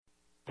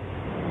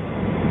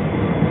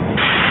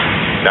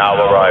Now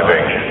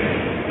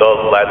arriving, the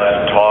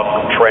Let's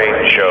Talk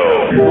Train Show.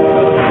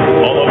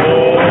 All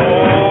aboard!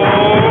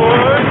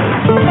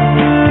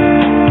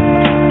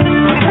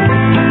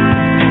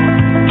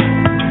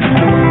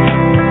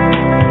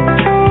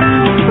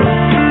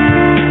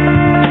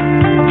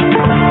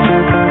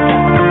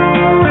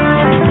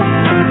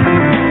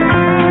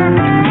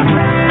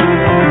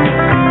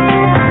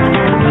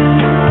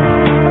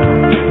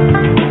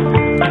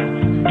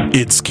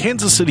 It's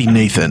Kansas City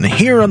Nathan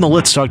here on the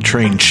Let's Talk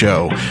Train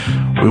Show.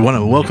 We want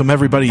to welcome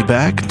everybody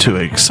back to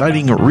an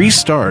exciting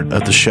restart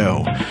of the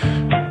show.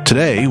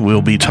 Today,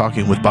 we'll be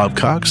talking with Bob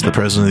Cox, the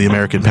president of the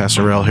American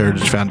Passenger Rail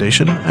Heritage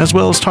Foundation, as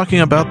well as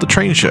talking about the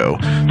train show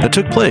that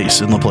took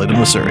place in LaPlata,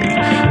 Missouri.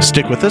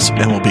 Stick with us,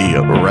 and we'll be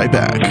right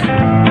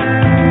back.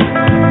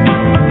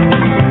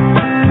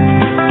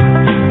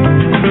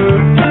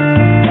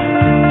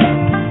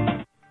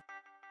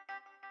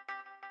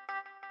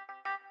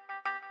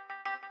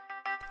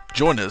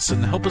 Join us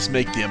and help us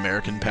make the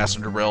American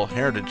Passenger Rail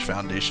Heritage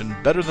Foundation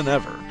better than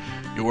ever.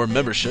 Your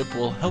membership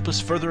will help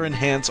us further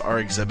enhance our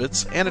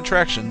exhibits and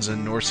attractions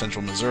in North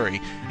Central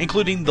Missouri,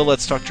 including the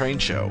Let's Talk Train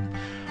Show.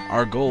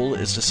 Our goal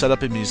is to set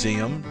up a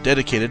museum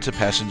dedicated to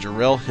passenger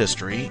rail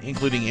history,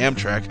 including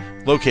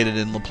Amtrak, located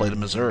in LaPlata,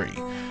 Missouri.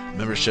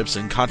 Memberships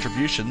and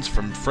contributions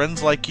from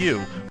friends like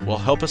you will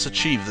help us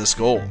achieve this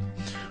goal.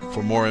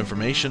 For more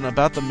information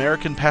about the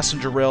American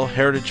Passenger Rail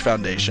Heritage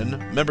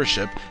Foundation,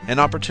 membership, and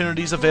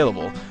opportunities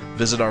available,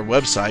 visit our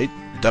website,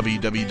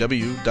 www.aprhf.org.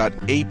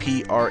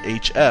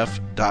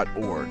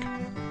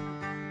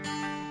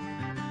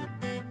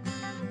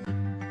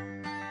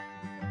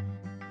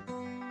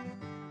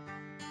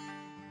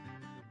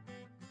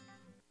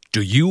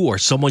 Do you or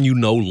someone you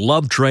know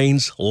love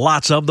trains,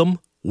 lots of them?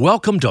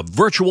 Welcome to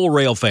Virtual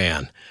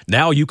Railfan.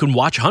 Now you can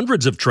watch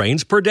hundreds of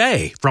trains per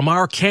day from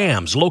our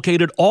cams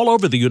located all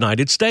over the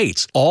United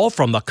States, all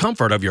from the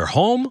comfort of your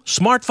home,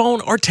 smartphone,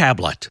 or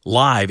tablet.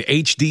 Live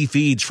HD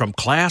feeds from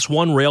Class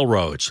 1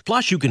 railroads.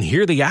 Plus, you can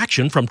hear the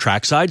action from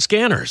trackside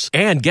scanners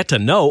and get to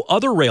know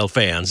other rail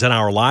fans in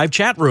our live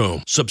chat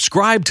room.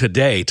 Subscribe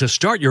today to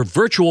start your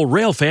Virtual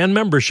Railfan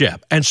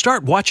membership and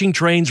start watching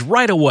trains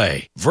right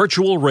away.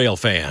 Virtual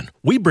Railfan.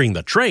 We bring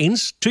the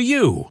trains to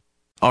you.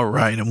 All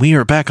right, and we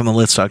are back on the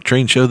Let's Talk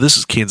Train Show. This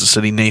is Kansas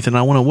City Nathan.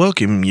 I want to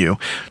welcome you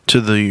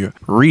to the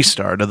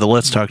restart of the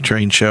Let's Talk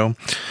Train Show.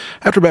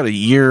 After about a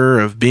year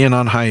of being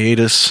on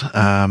hiatus,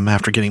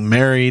 after getting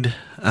married,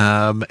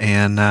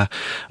 and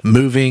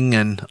moving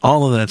and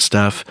all of that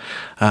stuff,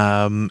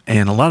 and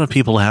a lot of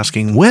people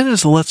asking, when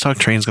is the Let's Talk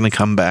Trains going to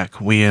come back?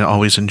 We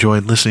always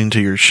enjoyed listening to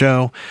your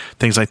show,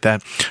 things like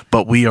that,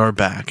 but we are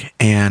back,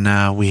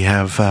 and we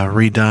have are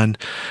going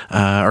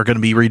to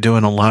be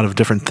redoing a lot of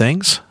different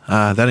things.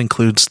 That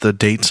includes the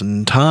dates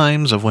and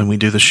times of when we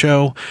do the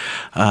show.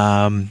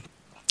 That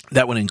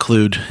would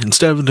include,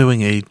 instead of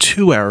doing a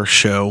 2-hour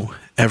show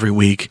every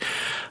week,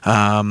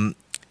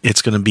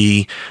 it's going to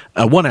be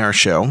a 1-hour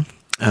show,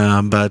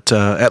 but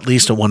at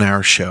least a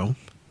 1-hour show,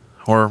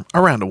 or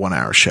around a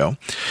 1-hour show.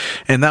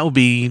 And that will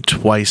be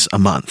twice a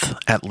month,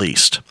 at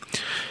least.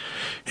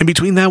 In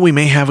between that, we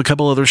may have a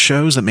couple other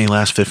shows that may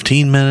last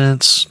 15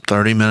 minutes,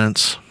 30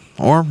 minutes,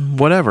 or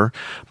whatever,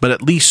 but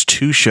at least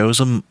 2 shows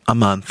a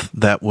month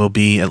that will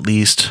be at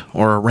least,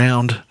 or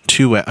around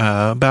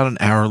about an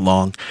hour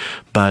long.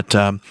 But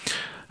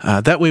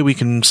that way we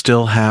can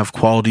still have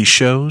quality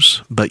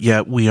shows, but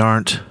yet we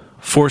aren't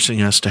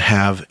forcing us to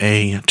have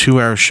a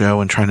 2-hour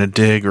show and trying to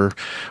dig or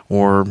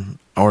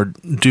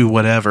do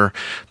whatever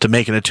to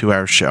make it a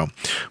 2-hour show.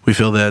 We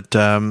feel that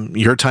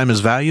your time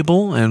is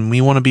valuable, and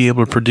we want to be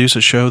able to produce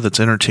a show that's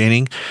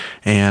entertaining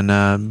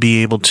and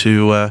be able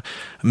to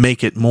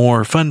make it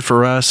more fun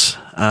for us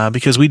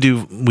because we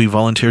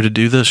volunteer to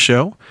do this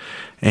show,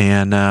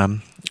 and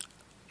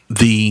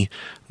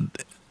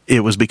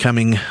it was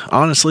becoming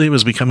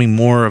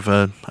more of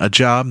a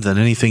job than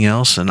anything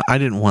else, and I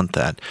didn't want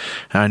that.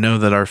 And I know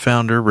that our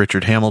founder,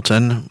 Richard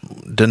Hamilton,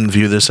 didn't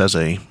view this as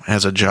a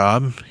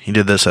job. He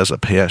did this as a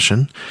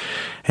passion.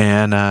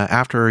 And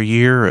after a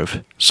year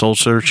of soul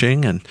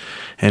searching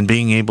and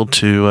being able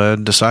to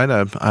decide,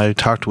 I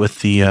talked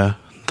with the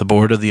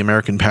board of the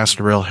American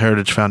Passenger Rail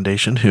Heritage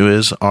Foundation, who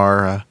is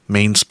our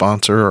main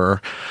sponsor,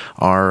 or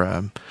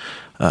our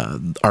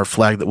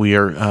flag that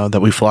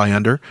we fly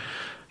under.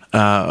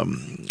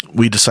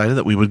 We decided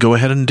that we would go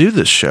ahead and do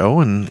this show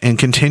and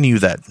continue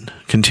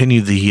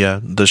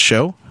the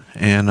show.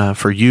 And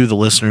for you, the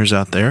listeners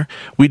out there,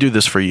 we do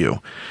this for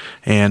you.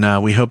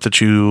 And we hope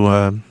that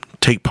you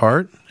take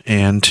part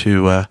and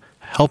to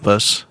help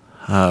us,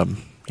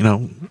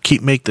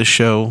 make the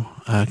show,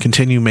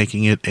 continue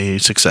making it a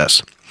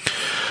success.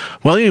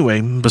 Well, anyway,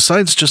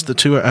 besides just the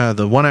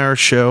 1-hour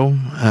show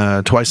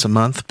twice a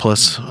month,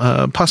 plus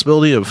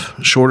possibility of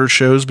shorter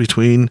shows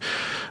between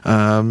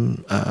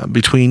time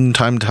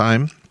to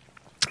time,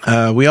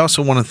 we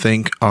also want to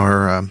thank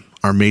our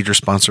major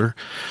sponsor,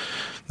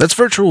 That's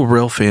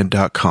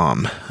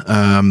virtualrailfan.com.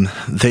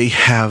 They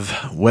have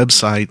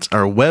websites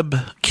or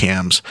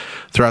webcams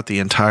throughout the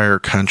entire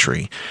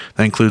country.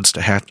 That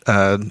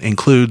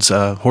includes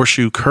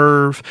Horseshoe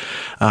Curve,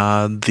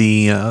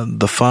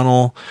 the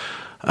funnel.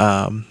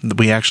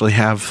 We actually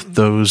have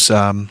those,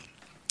 and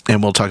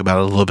we'll talk about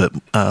it a little bit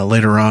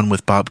later on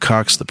with Bob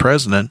Cox, the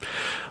president.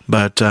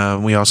 But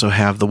we also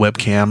have the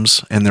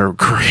webcams, and they're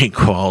great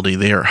quality.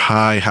 They are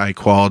high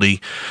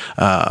quality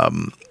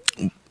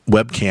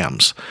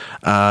webcams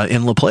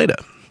in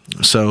LaPlata.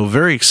 So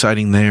very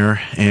exciting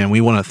there, and we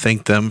want to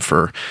thank them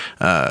for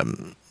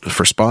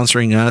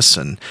sponsoring us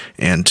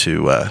and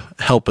to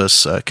help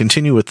us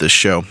continue with this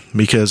show,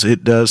 because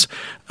it does.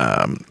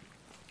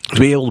 To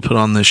be able to put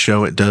on this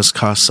show, it does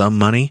cost some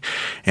money,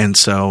 and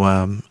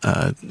so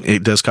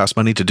it does cost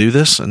money to do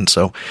this, and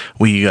so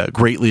we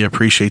greatly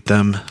appreciate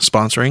them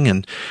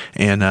sponsoring,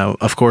 and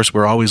of course,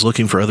 we're always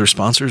looking for other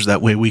sponsors.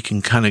 That way we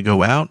can kind of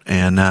go out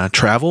and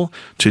travel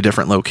to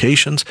different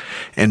locations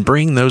and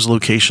bring those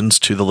locations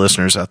to the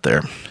listeners out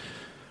there.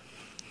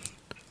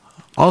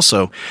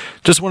 Also,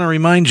 just want to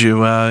remind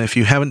you, if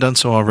you haven't done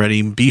so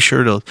already, be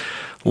sure to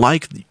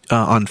like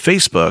on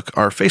Facebook,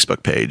 our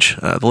Facebook page,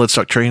 the Let's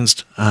Talk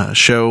Trains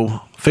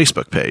show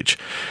Facebook page.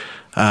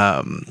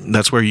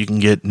 That's where you can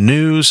get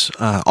news,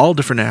 all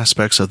different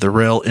aspects of the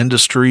rail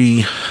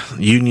industry,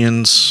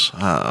 unions,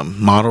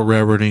 model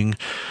railroading,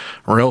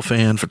 rail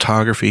fan,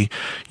 photography,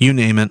 you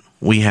name it,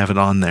 we have it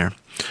on there.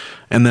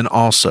 And then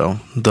also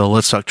the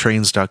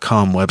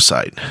letstalktrains.com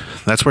website.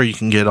 That's where you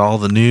can get all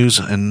the news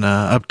and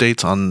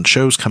updates on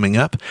shows coming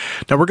up.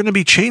 Now, we're going to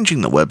be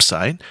changing the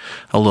website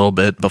a little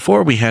bit.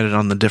 Before, we had it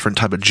on the different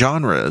type of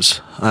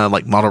genres,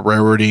 like model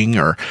railroading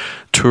or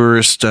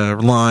tourist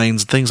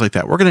lines, things like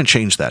that. We're going to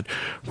change that.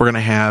 We're going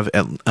to have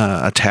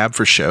a tab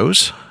for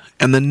shows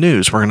and then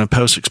news. We're going to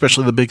post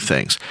especially the big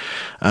things.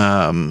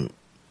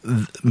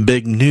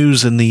 Big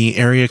news in the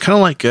area, kind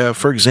of like,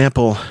 for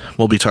example,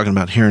 we'll be talking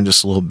about here in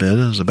just a little bit,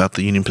 is about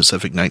the Union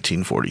Pacific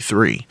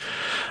 1943.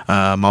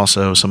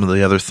 Also, some of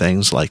the other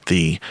things like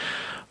the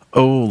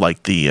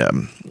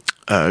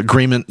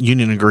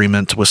union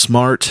agreement with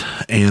SMART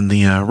and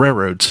the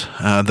railroads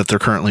that they're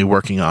currently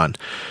working on.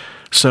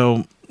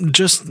 So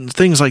just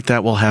things like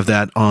that, we'll have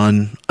that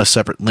on a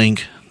separate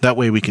link. That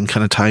way we can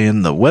kind of tie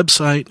in the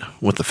website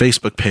with the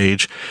Facebook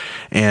page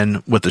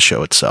and with the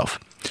show itself.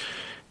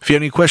 If you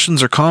have any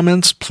questions or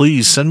comments,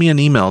 please send me an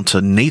email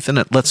to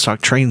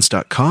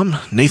nathan@letstalktrains.com,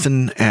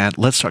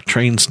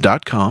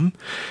 nathan@letstalktrains.com,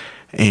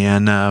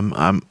 and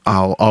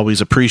I'll always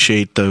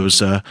appreciate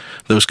those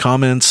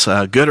comments,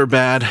 good or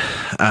bad,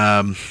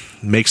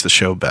 makes the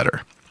show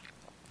better.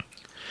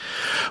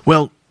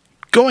 Well,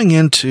 going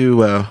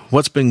into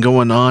what's been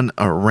going on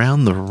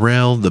around the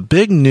rail, the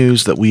big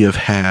news that we have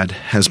had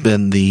has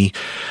been the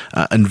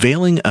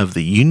unveiling of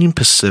the Union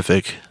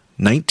Pacific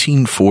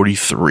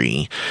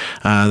 1943.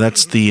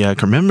 That's the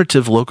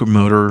commemorative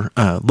locomotive,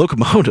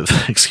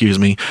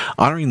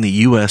 honoring the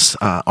U.S.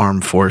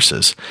 Armed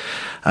Forces.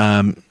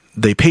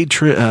 They paid.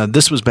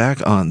 This was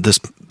back on this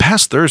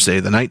past Thursday,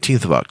 the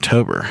 19th of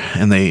October,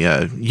 and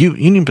they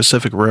Union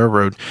Pacific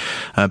Railroad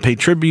paid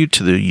tribute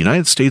to the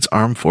United States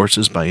Armed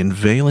Forces by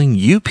unveiling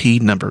UP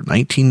number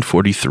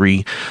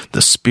 1943,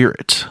 the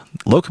Spirit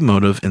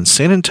locomotive in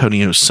San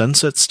Antonio's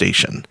Sunset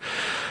Station.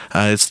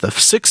 It's the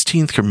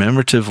 16th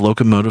commemorative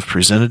locomotive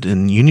presented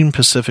in Union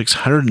Pacific's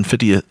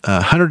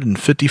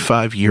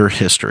 155-year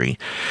history,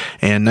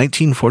 and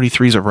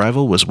 1943's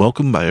arrival was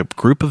welcomed by a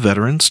group of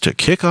veterans to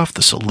kick off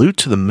the Salute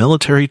to the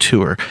Military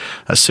Tour,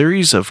 a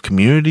series of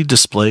community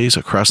displays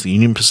across the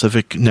Union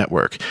Pacific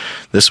network.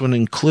 This would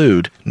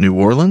include New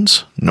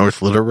Orleans,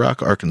 North Little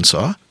Rock,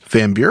 Arkansas,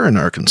 Van Buren,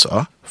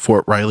 Arkansas,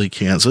 Fort Riley,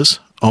 Kansas,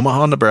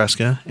 Omaha,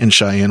 Nebraska, and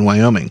Cheyenne,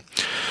 Wyoming.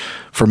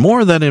 For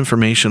more of that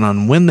information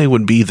on when they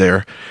would be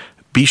there,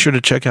 be sure to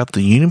check out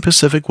the Union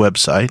Pacific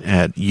website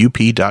at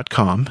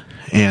up.com,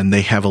 and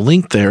they have a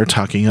link there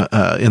talking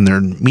in their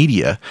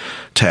media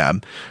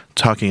tab,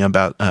 talking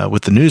about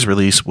with the news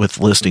release with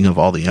listing of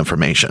all the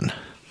information.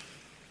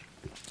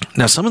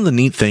 Now, some of the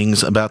neat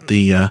things about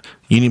the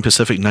Union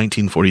Pacific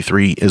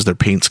 1943 is their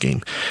paint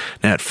scheme.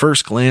 Now, at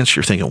first glance,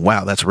 you're thinking,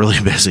 wow, that's really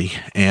busy.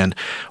 And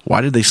why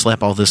did they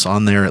slap all this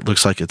on there? It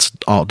looks like it's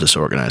all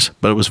disorganized.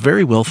 But it was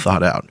very well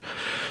thought out.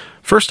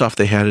 First off,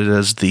 they had it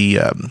as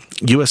the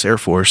U.S. Air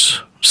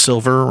Force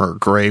silver or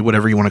gray,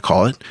 whatever you want to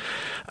call it.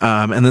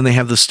 And then they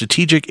have the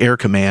Strategic Air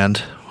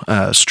Command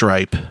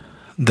stripe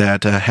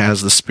that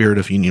has the spirit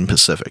of Union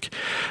Pacific.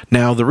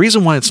 Now, the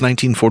reason why it's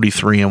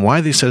 1943 and why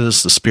they said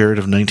it's the spirit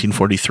of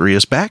 1943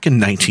 is back in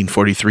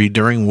 1943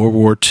 during World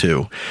War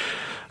II,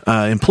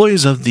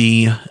 employees of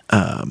the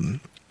UP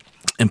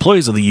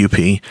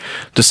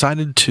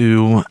decided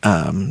to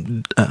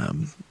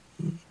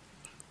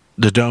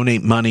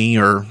donate money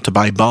or to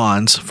buy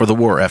bonds for the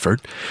war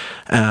effort,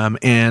 and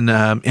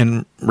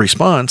in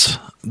response,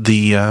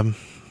 the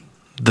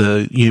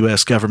the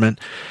U.S. government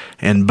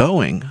and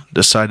Boeing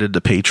decided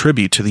to pay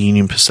tribute to the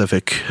Union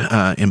Pacific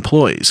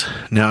employees.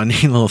 Now, a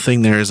neat little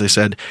thing there is they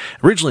said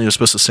originally it was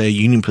supposed to say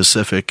Union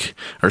Pacific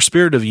or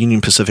Spirit of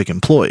Union Pacific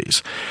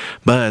employees,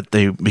 but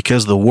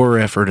because of the war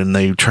effort and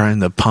they trying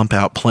to pump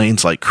out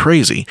planes like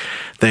crazy,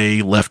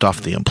 they left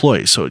off the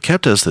employees. So it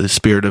kept as the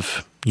Spirit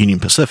of Union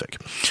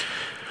Pacific.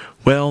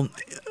 Well,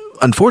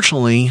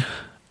 unfortunately,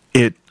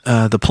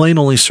 the plane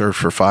only served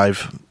for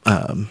five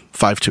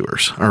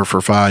tours, or for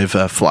five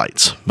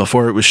flights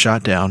before it was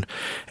shot down,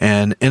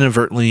 and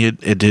inadvertently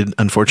it did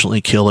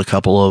unfortunately kill a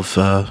couple of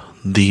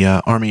the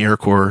Army Air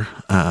Corps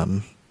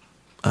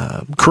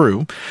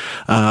crew,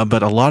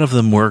 but a lot of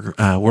them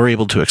were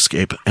able to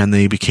escape, and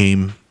they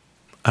became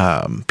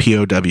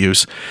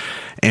POWs,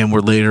 and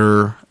were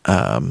later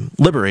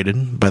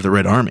liberated by the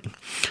Red Army.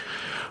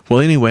 Well,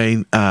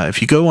 anyway,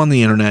 if you go on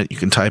the internet, you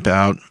can type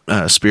out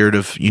Spirit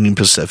of Union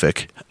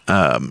Pacific,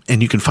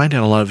 and you can find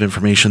out a lot of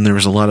information. There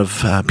was a lot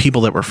of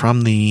people that were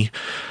from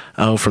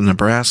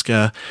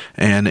Nebraska,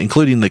 and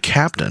including the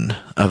captain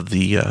of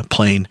the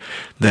plane,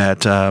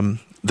 that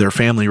their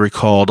family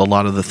recalled a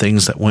lot of the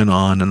things that went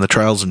on and the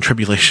trials and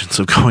tribulations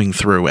of going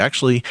through.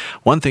 Actually,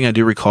 one thing I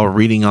do recall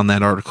reading on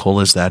that article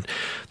is that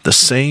the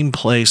same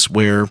place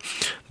where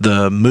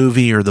the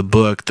movie or the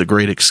book, The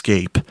Great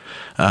Escape,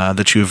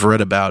 that you've read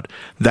about,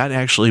 that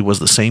actually was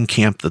the same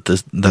camp that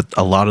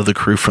a lot of the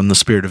crew from the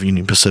Spirit of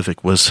Union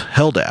Pacific was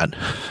held at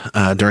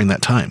during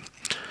that time.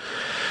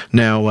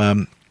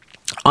 Now,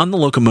 on the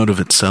locomotive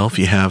itself,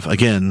 you have,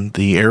 again,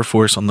 the Air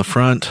Force on the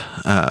front,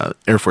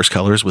 Air Force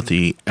colors with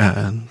the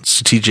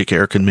Strategic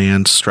Air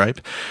Command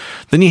stripe.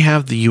 Then you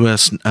have the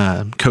U.S.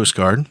 Coast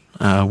Guard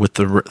with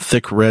the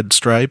thick red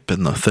stripe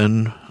and the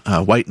thin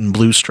white and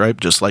blue stripe,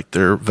 just like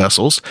their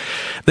vessels.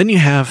 Then you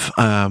have,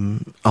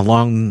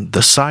 along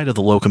the side of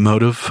the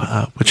locomotive,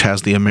 which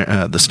has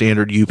the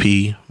standard UP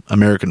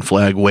American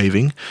flag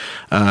waving,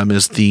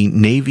 is the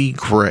navy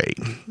gray,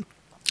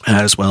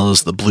 as well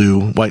as the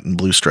white and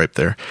blue stripe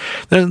there.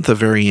 Then at the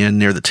very end,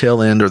 near the tail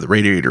end or the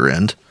radiator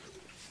end,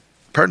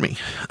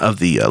 of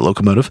the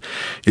locomotive,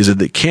 is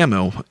the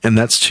camo, and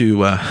that's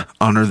to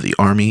honor the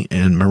Army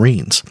and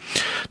Marines.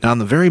 Now, on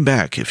the very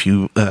back, if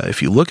you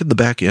look at the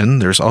back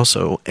end, there's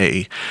also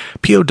a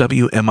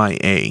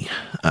POWMIA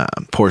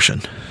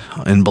portion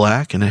in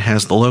black, and it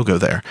has the logo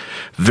there.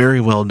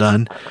 Very well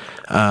done.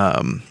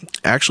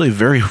 Actually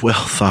very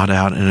well thought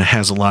out, and it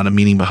has a lot of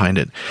meaning behind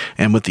it.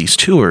 And with these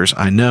tours,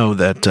 I know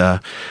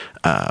that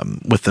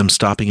with them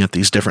stopping at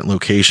these different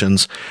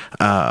locations,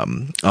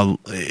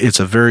 it's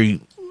a very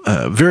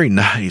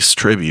nice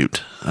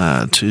tribute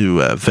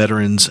to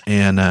veterans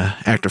and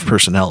active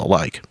personnel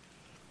alike.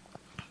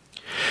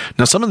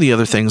 Now, some of the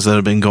other things that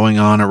have been going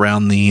on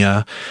around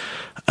the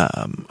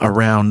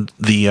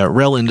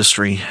rail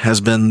industry has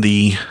been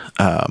the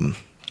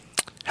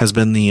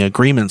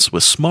agreements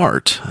with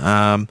SMART,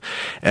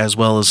 as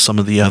well as some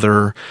of the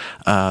other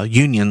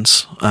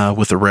unions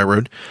with the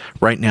railroad.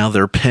 Right now,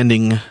 they're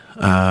pending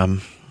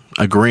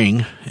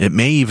agreeing. It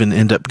may even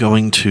end up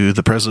going to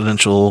the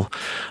presidential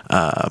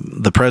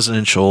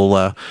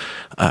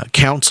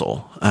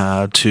council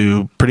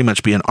to pretty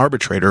much be an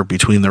arbitrator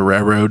between the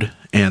railroad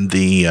and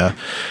the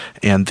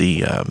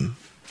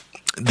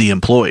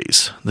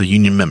employees, the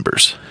union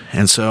members.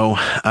 And so,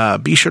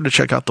 be sure to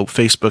check out the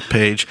Facebook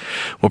page.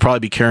 We'll probably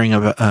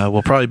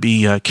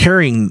be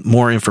carrying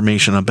more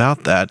information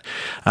about that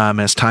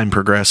as time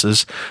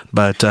progresses.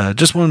 But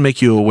just want to make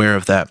you aware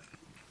of that.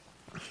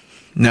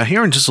 Now,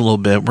 here in just a little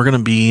bit, we're going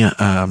to be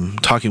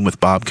talking with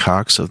Bob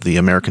Cox of the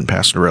American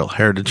Passenger Rail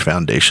Heritage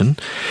Foundation,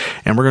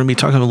 and we're going to be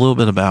talking a little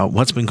bit about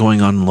what's been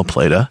going on in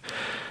LaPlata,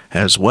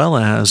 as well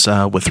as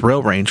with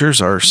Rail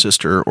Rangers, our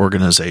sister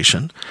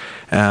organization,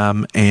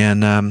 and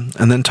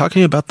then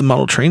talking about the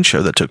model train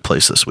show that took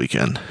place this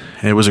weekend.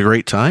 It was a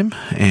great time,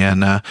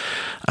 and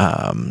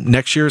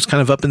next year is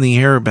kind of up in the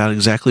air about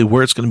exactly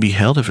where it's going to be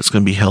held, if it's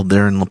going to be held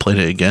there in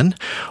LaPlata again,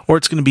 or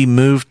it's going to be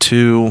moved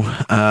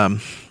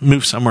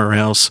somewhere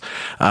else.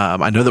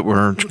 I know that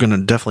we're going to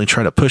definitely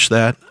try to push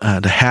that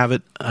to have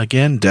it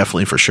again,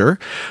 definitely for sure,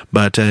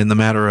 but in the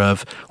matter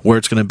of where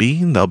it's going to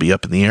be, they'll be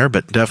up in the air,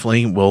 but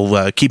definitely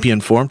we'll keep you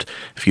informed.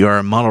 If you are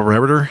a model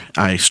railroader,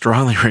 I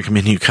strongly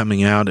recommend you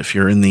coming out if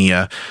you're in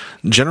the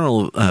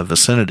general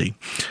vicinity.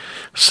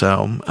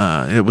 So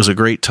it was a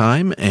great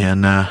time,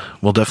 and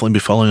we'll definitely be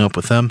following up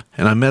with them.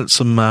 And I met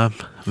some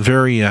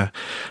very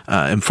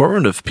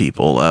informative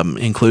people,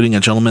 including a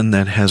gentleman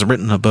that has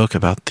written a book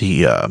about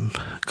the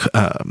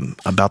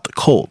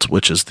Colt,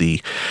 which is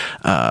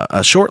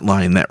a short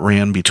line that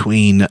ran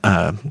between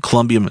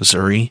Columbia,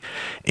 Missouri,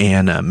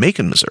 and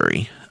Macon,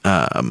 Missouri.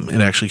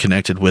 It actually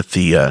connected with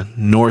the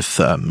North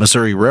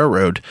Missouri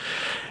Railroad,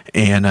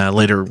 and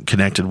later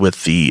connected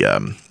with the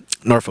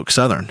Norfolk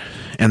Southern,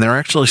 and they're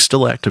actually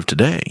still active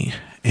today.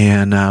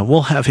 and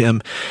we'll have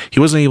him. He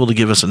wasn't able to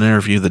give us an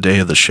interview the day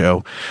of the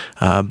show,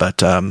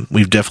 but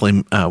we've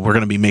definitely we're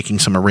going to be making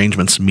some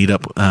arrangements to meet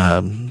up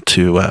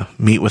to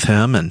meet with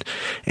him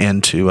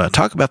and to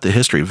talk about the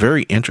history.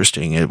 Very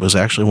interesting. It was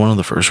actually one of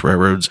the first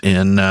railroads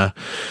in the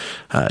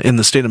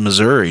state of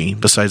Missouri,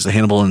 besides the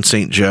Hannibal and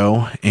St.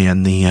 Joe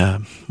and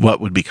the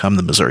what would become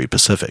the Missouri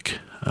Pacific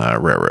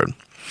Railroad.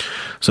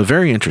 So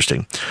very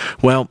interesting.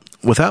 Well,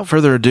 without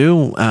further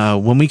ado,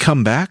 when we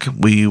come back,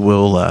 we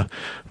will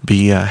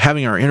be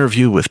having our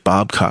interview with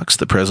Bob Cox,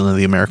 the president of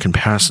the American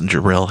Passenger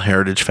Rail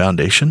Heritage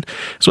Foundation,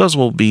 as well as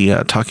we'll be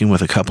talking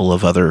with a couple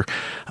of other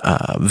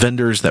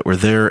vendors that were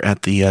there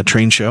at the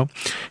train show.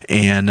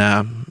 And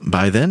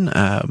by then,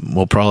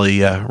 we'll probably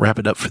wrap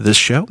it up for this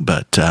show.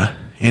 But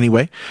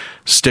anyway,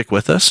 stick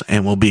with us,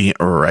 and we'll be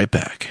right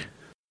back.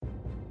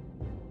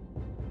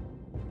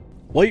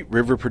 White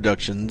River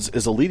Productions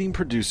is a leading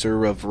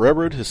producer of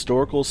Railroad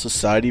Historical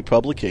Society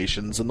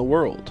publications in the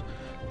world.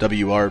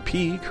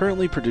 WRP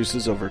currently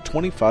produces over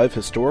 25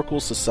 Historical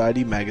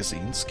Society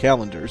magazines,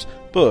 calendars,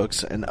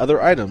 books, and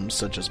other items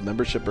such as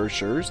membership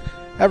brochures,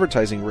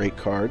 advertising rate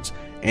cards,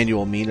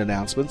 annual meet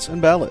announcements, and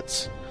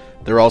ballots.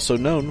 They're also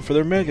known for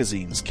their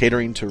magazines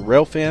catering to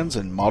railfans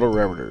and model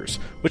railroaders,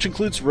 which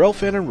includes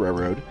Railfan and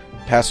Railroad,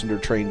 Passenger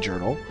Train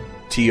Journal,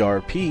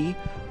 TRP,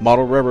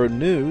 Model Railroad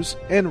News,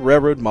 and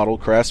Railroad Model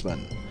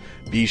Craftsman.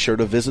 Be sure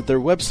to visit their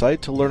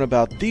website to learn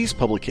about these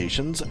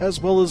publications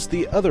as well as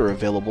the other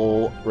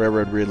available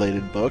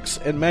railroad-related books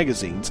and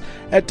magazines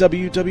at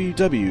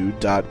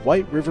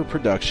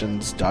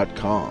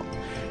www.whiteriverproductions.com.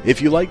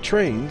 If you like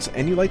trains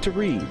and you like to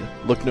read,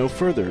 look no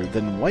further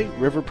than White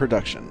River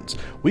Productions.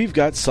 We've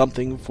got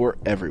something for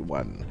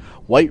everyone.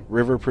 White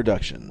River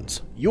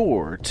Productions,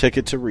 your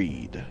ticket to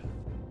read.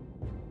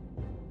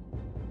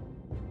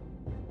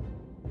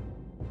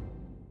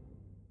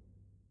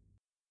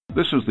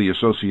 This is the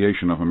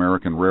Association of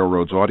American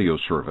Railroads audio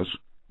service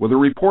with a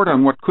report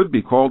on what could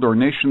be called our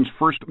nation's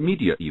first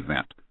media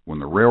event when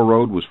the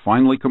railroad was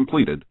finally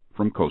completed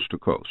from coast to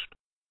coast.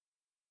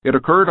 It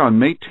occurred on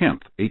May 10,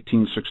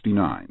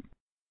 1869.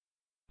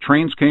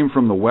 Trains came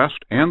from the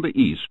west and the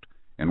east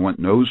and went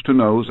nose to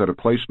nose at a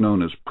place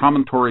known as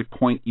Promontory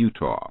Point,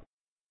 Utah.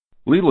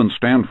 Leland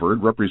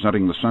Stanford,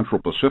 representing the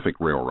Central Pacific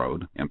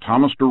Railroad, and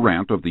Thomas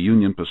Durant of the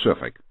Union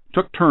Pacific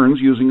took turns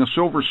using a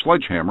silver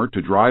sledgehammer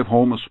to drive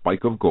home a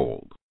spike of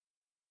gold.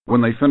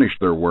 When they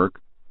finished their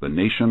work, the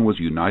nation was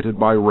united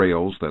by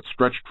rails that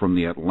stretched from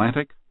the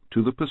Atlantic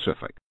to the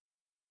Pacific.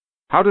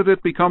 How did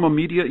it become a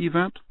media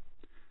event?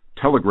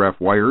 Telegraph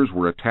wires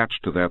were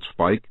attached to that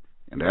spike,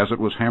 and as it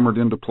was hammered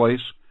into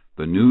place,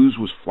 the news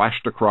was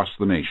flashed across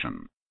the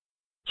nation.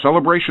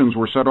 Celebrations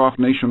were set off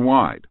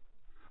nationwide.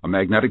 A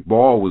magnetic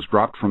ball was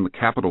dropped from the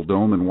Capitol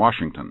Dome in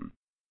Washington.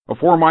 A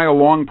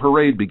 4-mile-long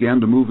parade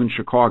began to move in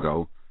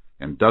Chicago,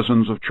 and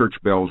dozens of church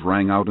bells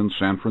rang out in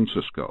San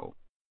Francisco.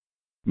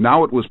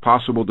 Now it was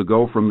possible to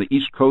go from the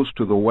East Coast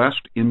to the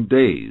West in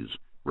days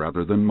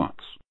rather than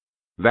months.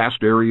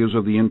 Vast areas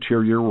of the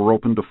interior were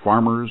open to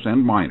farmers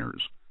and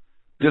miners.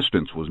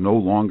 Distance was no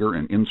longer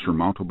an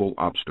insurmountable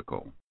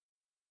obstacle.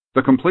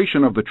 The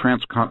completion of the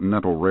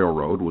Transcontinental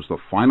Railroad was the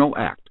final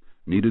act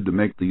needed to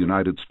make the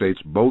United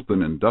States both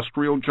an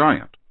industrial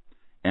giant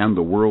and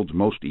the world's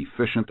most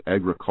efficient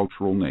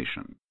agricultural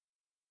nation.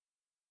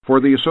 For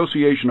the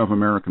Association of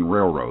American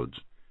Railroads,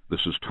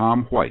 this is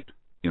Tom White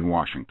in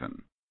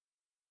Washington.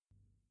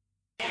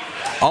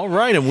 All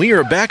right, and we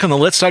are back on the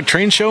Let's Talk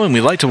Train Show, and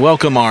we'd like to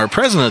welcome our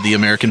president of the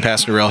American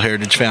Passenger Rail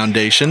Heritage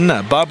Foundation,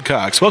 Bob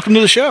Cox. Welcome to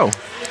the show.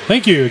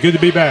 Thank you. Good to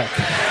be back.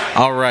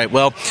 All right.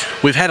 Well,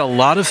 we've had a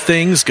lot of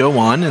things go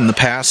on in the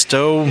past,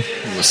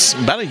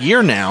 about a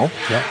year now,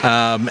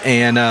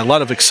 and a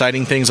lot of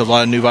exciting things, a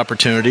lot of new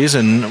opportunities,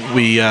 and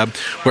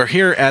we're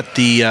here at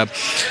the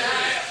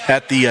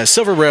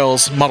Silver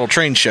Rails Model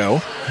Train Show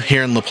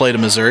here in LaPlata,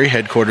 Missouri,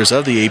 headquarters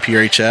of the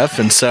APRHF.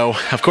 And so,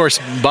 of course,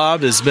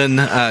 Bob has been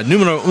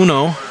numero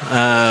uno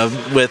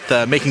with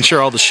making sure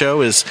all the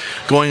show is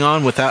going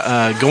on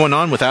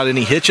without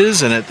any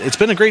hitches, and it's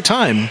been a great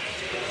time.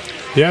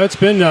 Yeah, it's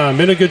been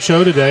a good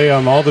show today.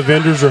 All the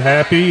vendors are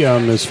happy.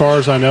 As far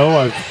as I know,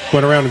 I've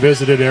went around and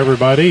visited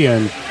everybody,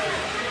 and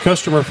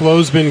customer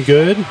flow's been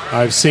good.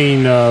 I've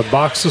seen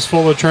boxes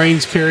full of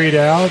trains carried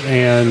out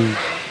and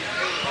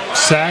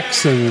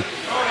sacks, and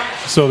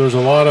so there's a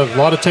lot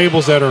of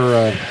tables that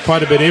are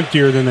quite a bit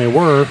emptier than they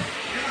were.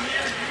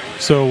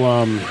 So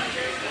I'm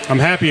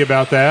happy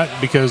about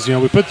that because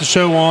we put the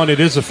show on.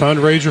 It is a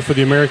fundraiser for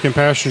the American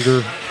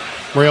Passenger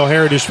Rail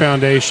Heritage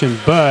Foundation,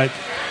 but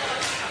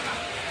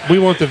we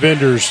want the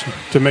vendors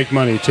to make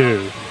money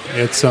too.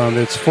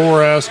 It's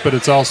for us, but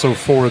it's also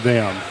for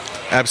them.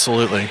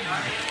 Absolutely.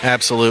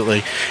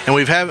 And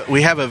we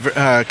have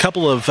a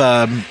couple of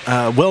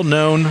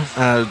well-known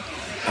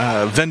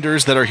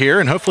vendors that are here,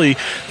 and hopefully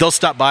they'll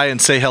stop by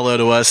and say hello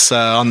to us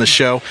on the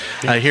show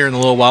here in a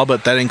little while.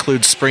 But that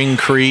includes Spring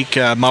Creek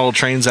Model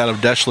Trains out of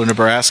Deschler,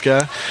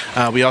 Nebraska.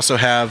 We also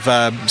have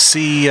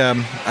PHSC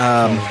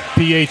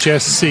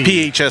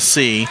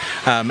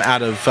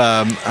out of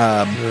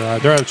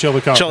they're out of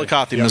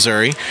Chillicothe,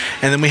 Missouri.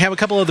 And then we have a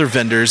couple other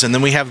vendors, and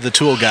then we have the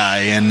tool guy.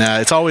 And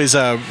it's always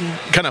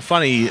kind of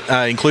funny,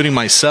 including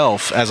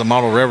myself as a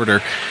model riveter,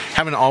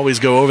 having to always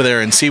go over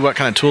there and see what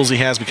kind of tools he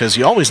has, because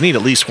you always need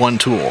at least one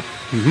tool,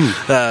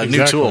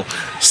 new tool.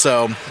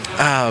 So,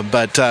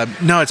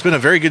 no, it's been a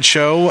very good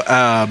show.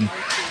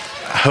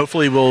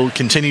 Hopefully we'll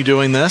continue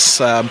doing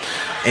this, and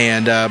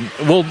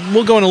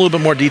we'll go in a little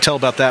bit more detail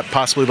about that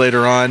possibly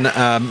later on,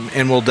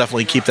 and we'll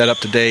definitely keep that up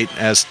to date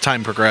as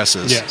time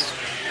progresses. Yes.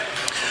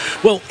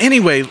 Well,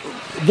 anyway,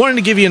 wanted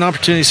to give you an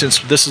opportunity, since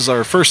this is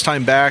our first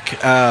time back,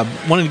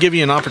 wanted to give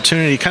you an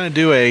opportunity to kind of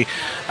do a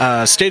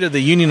State of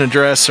the Union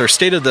address, or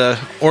State of the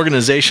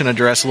Organization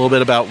address, a little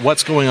bit about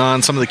what's going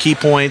on, some of the key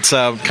points,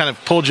 kind of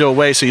pulled you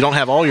away so you don't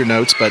have all your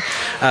notes, but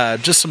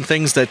just some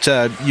things that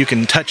you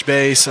can touch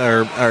base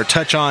or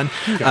touch on,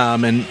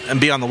 and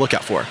be on the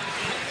lookout for.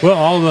 Well,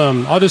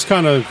 I'll just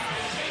kind of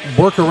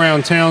work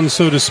around town,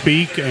 so to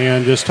speak,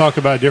 and just talk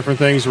about different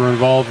things we're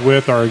involved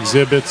with, our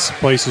exhibits,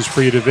 places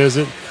for you to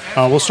visit.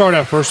 We'll start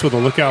out first with a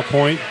lookout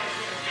point.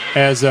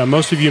 As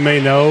most of you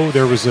may know,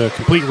 there was a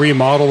complete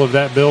remodel of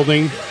that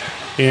building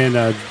in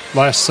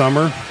last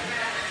summer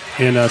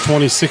in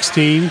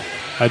 2016.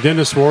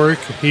 Dennis Warwick,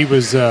 he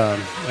was a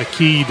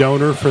key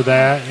donor for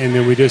that, and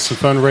then we did some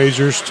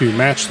fundraisers to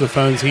match the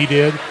funds he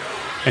did.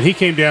 And he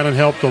came down and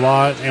helped a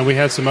lot, and we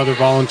had some other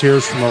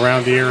volunteers from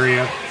around the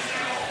area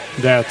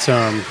that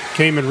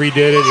came and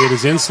redid it. It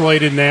is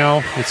insulated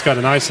now. It's got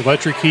a nice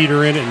electric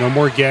heater in it, no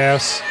more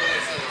gas.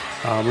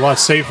 A lot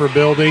safer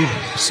building.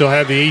 Still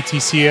have the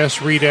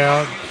ATCS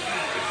readout,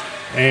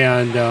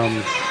 and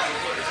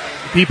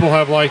people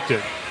have liked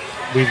it.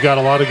 We've got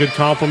a lot of good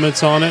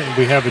compliments on it.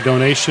 We have a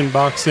donation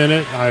box in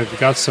it. I've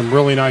got some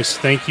really nice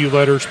thank you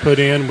letters put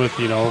in with,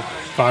 $5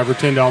 or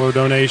 $10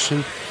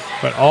 donation.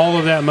 But all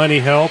of that money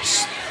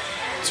helps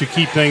to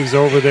keep things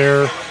over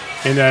there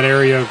in that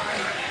area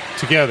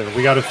together.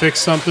 We got to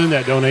fix something.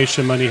 That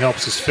donation money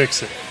helps us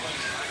fix it.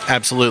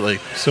 Absolutely.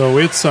 So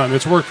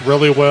it's worked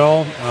really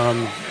well.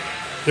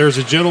 There's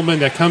a gentleman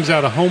that comes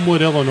out of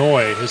Homewood,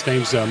 Illinois. His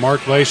name's Mark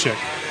Lashik.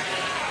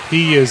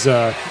 He is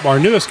our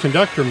newest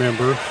conductor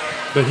member,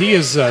 but he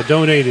has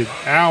donated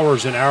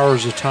hours and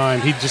hours of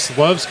time. He just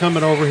loves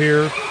coming over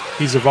here.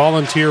 He's a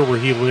volunteer where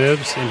he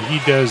lives, and he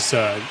does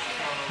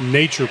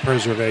nature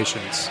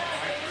preservations.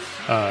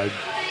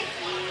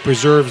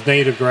 Preserves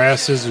native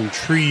grasses and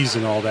trees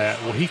and all that.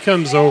 Well, he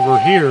comes over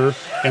here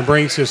and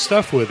brings his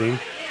stuff with him,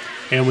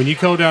 and when you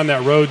go down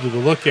that road to the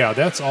lookout,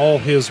 that's all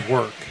his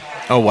work.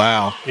 Oh,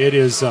 wow. It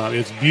is,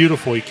 it's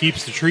beautiful. He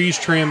keeps the trees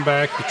trimmed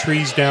back, the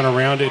trees down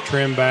around it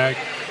trimmed back,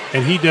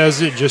 and he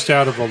does it just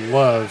out of a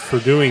love for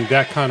doing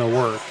that kind of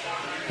work.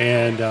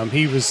 And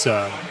he was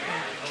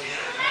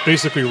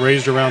basically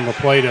raised around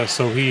LaPlata,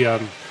 so he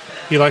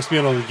likes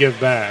being able to give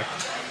back.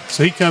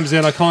 So he comes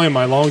in, I call him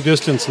my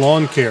long-distance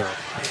lawn care.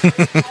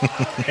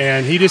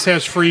 And he just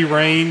has free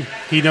reign.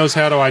 He knows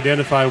how to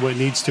identify what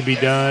needs to be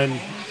done,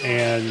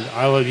 and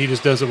he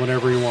just does it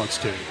whenever he wants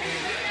to.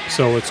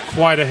 So it's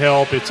quite a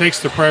help. It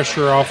takes the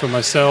pressure off of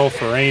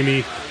myself or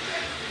Amy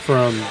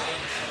from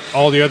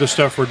all the other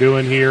stuff we're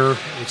doing here.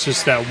 It's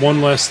just that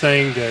one less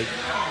thing that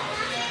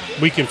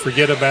we can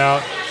forget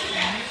about.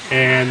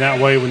 And that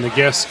way, when the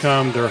guests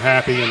come, they're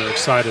happy and they're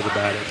excited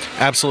about it.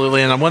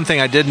 Absolutely. And one thing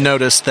I did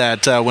notice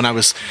that when I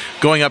was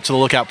going up to the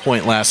lookout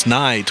point last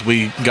night,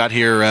 we got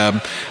here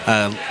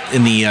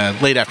in the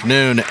late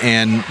afternoon,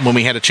 and when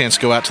we had a chance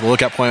to go out to the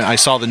lookout point, I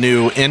saw the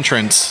new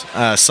entrance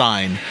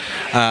sign.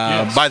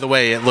 Yes. By the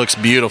way, it looks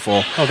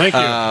beautiful. Oh, thank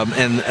you.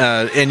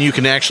 And you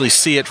can actually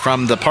see it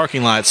from the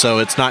parking lot, so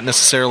it's not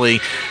necessarily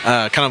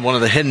kind of one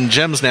of the hidden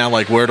gems now,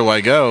 like where do I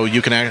go?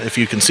 You can, if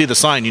you can see the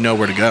sign, you know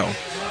where to go.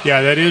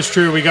 Yeah, that is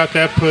true. We got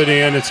that put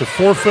in. It's a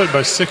 4-foot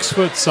by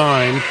 6-foot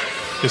sign.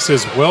 It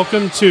says,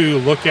 "Welcome to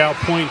Lookout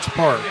Point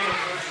Park."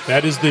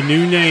 That is the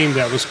new name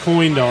that was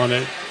coined on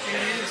it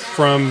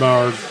from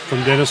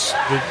Dennis,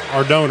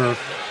 our donor.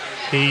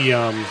 He's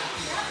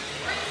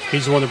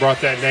the one that brought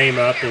that name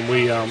up, and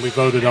we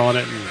voted on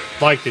it and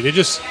liked it. It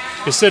just,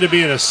 instead of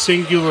being a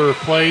singular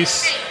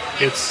place,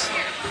 it's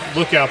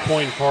Lookout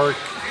Point Park.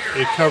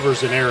 It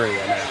covers an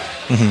area now.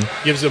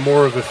 Mm-hmm. Gives it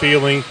more of a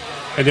feeling.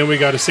 And then we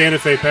got a Santa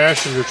Fe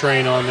passenger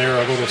train on there,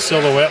 a little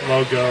silhouette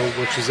logo,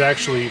 which is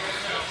actually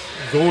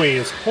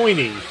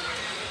pointing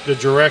the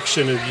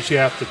direction that you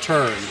have to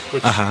turn,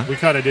 which we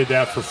kind of did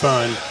that for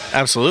fun.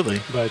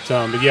 Absolutely. But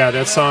yeah,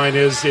 that sign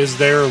is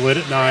there, lit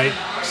at night.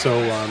 So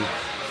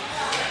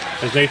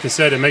as Nathan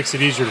said, it makes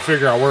it easier to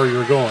figure out where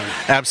you're going.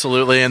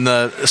 Absolutely, and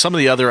some of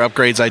the other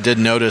upgrades I did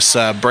notice,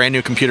 brand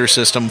new computer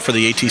system for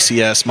the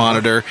ATCS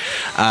monitor.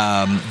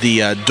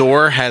 The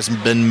door has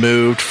been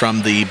moved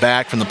from the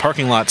back, from the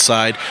parking lot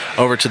side,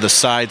 over to the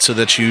side so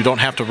that you don't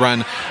have to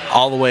run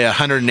all the way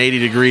 180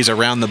 degrees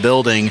around the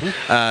building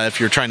if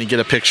you're trying to get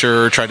a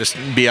picture or try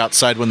to be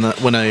outside when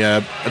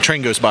a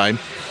train goes by.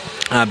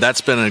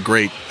 That's been a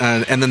great,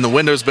 and then the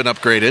window's been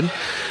upgraded,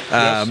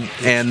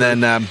 and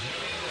then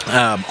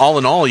all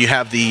in all, you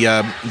have the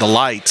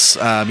lights.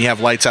 You have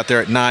lights out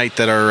there at night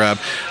that are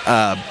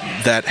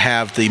that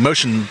have the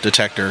motion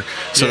detector,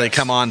 so they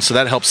come on. So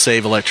that helps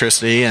save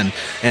electricity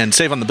and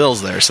save on the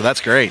bills there. So that's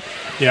great.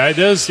 Yeah, it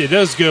does. It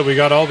does good. We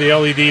got all the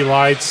LED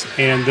lights,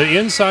 and the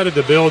inside of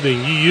the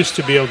building. You used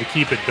to be able to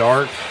keep it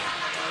dark,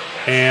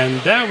 and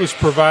that was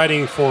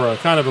providing for a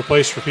kind of a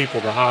place for people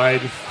to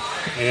hide.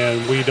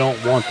 And we don't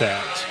want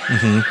that.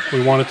 Mm-hmm.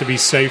 We want it to be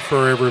safe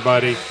for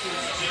everybody.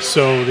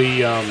 So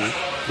the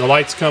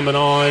lights coming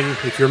on,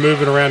 if you're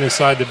moving around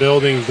inside the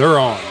building, they're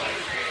on.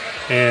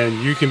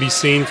 And you can be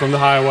seen from the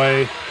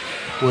highway,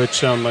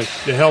 which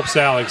it helps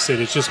Alex.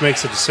 It just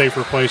makes it a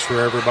safer place for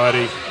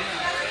everybody.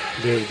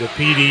 The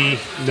PD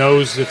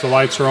knows if the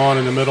lights are on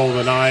in the middle of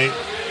the night.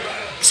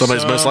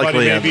 Somebody's most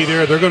likely may be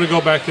there. They're going to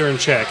go back there and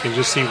check and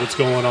just see what's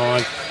going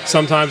on.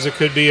 Sometimes it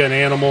could be an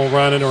animal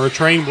running, or a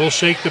train will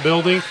shake the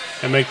building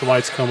and make the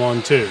lights come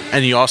on too.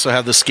 And you also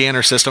have the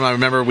scanner system. I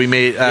remember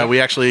we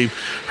actually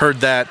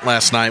heard that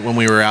last night when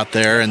we were out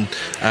there, and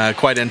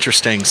quite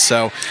interesting.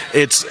 So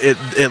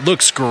it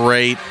looks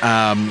great.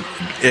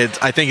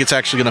 I think it's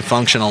actually going to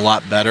function a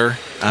lot better.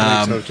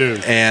 I think so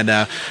too. And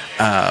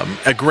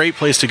a great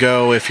place to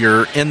go if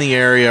you're in the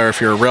area, or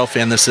if you're a rail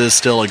fan. This is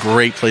still a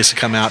great place to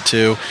come out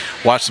to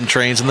watch some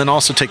trains, and then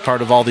also take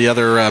part of all the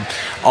other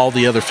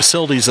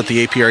facilities that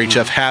the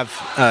APRHF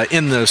have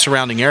in the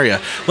surrounding area.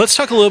 Let's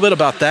talk a little bit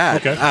about that.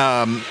 Okay.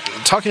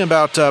 Talking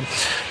about the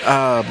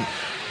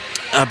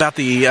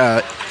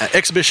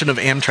exhibition of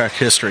Amtrak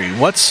history.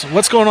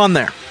 What's going on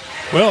there?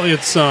 Well,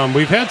 it's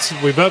we've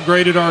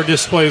upgraded our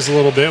displays a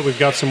little bit. We've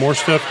got some more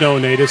stuff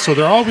donated, so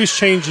they're always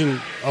changing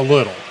a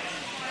little.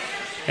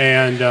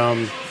 And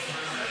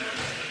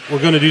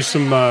we're going to do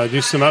some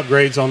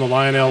upgrades on the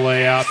Lionel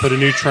layout, put a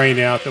new train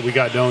out that we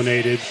got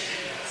donated,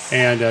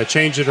 and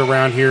change it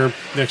around here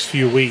next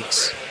few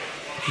weeks.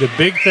 The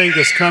big thing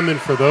that's coming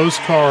for those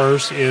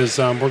cars is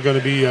we're going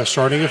to be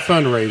starting a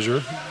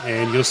fundraiser,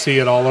 and you'll see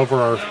it all over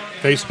our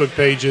Facebook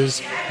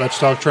pages. Let's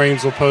Talk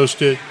Trains will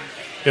post it.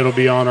 It'll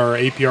be on our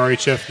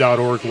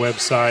aprhf.org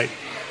website.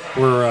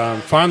 We're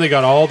finally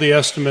got all the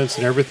estimates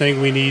and everything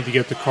we need to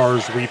get the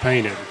cars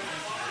repainted.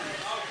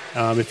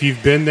 If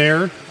you've been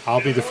there,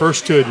 I'll be the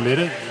first to admit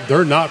it.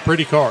 They're not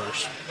pretty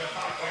cars.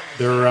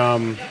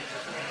 They're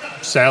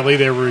sadly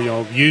they were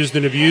used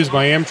and abused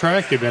by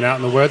Amtrak. They've been out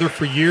in the weather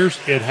for years.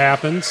 It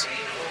happens.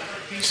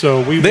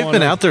 So they've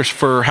been out there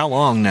for how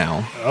long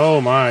now?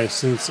 Oh my,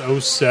 since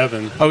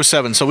 07.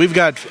 07. So we've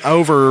got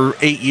over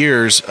 8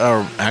 years,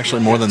 or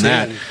actually more than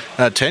 10.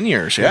 that. 10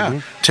 years, yeah.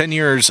 Mm-hmm. 10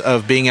 years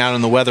of being out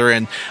in the weather.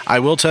 And I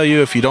will tell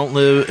you, if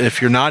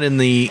you're not in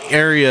the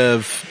area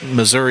of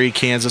Missouri,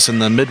 Kansas,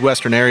 and the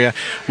Midwestern area,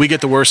 we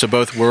get the worst of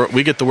both worlds.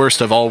 We get the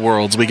worst of all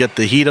worlds. We get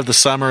the heat of the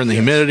summer and the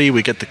humidity.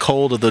 We get the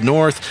cold of the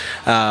north,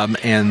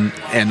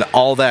 and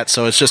all that.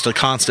 So it's just a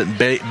constant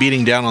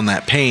beating down on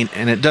that paint.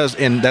 And it does.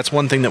 And that's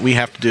one thing that we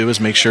have to do,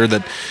 is make sure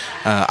that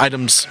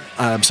items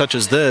such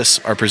as this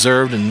are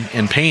preserved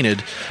and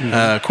painted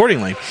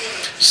accordingly.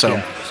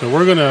 So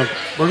we're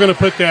gonna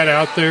put that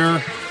out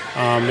there.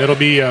 It'll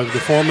be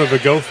the form of a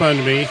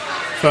GoFundMe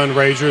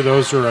fundraiser.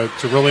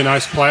 It's a really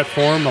nice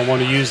platform. I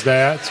want to use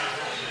that,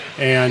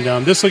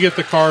 and this will get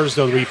the cars.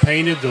 They'll be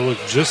painted. They'll look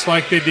just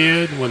like they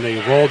did when they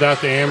rolled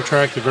out the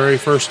Amtrak the very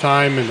first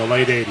time in the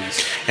late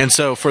 '80s. And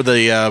so for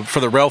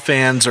the rail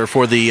fans, or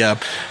for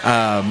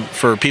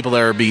people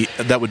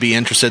that would be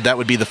interested, that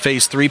would be the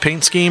Phase 3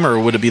 paint scheme, or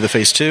would it be the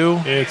Phase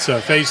 2? It's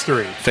Phase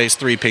 3. Phase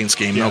 3 paint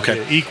scheme. Yeah,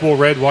 okay. Equal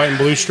red, white, and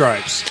blue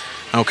stripes.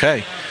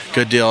 Okay.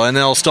 Good deal. And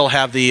they'll still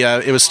have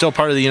it was still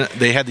part of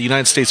they had the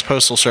United States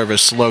Postal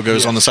Service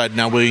logos on the side.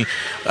 Now, do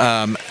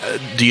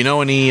you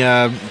know any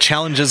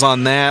challenges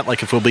on that?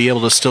 Like if we'll be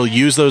able to still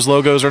use those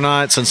logos or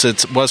not, since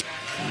it was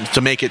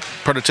to make it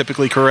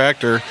prototypically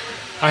correct, or?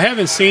 I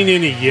haven't seen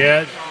any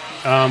yet.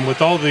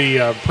 With all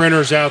the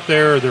printers out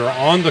there, they're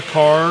on the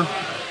car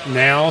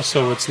now,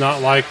 so it's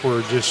not like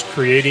we're just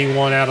creating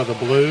one out of the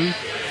blue.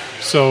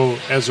 So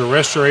as a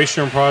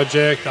restoration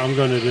project, I'm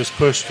going to just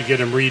push to get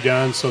them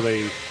redone so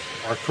they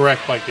are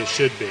correct like they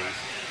should be.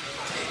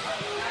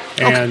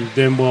 And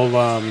then we'll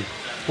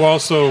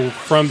also,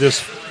 from this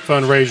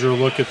fundraiser,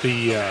 look at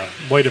the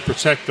way to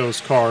protect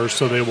those cars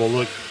so they will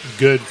look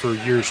good for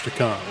years to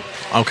come.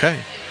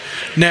 Okay.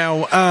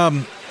 Now,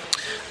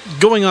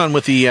 going on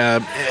with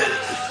the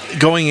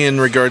going in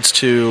regards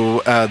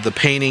to the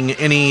painting,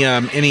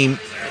 any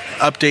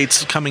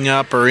updates coming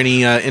up, or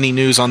any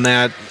news on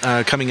that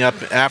coming up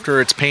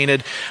after it's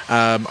painted?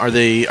 Are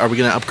we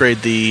going to upgrade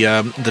the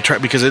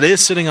track, because it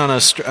is sitting on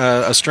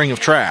a string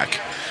of track?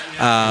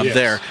 Yes.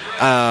 there.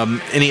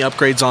 Any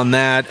upgrades on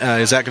that?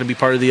 Is that going to be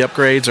part of the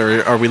upgrades,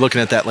 or are we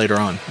looking at that later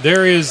on?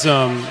 There is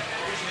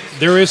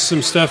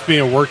some stuff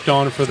being worked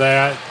on for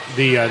that.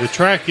 The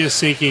track is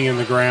sinking in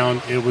the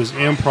ground. It was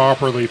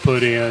improperly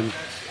put in,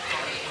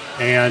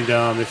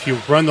 and if you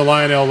run the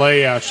Lionel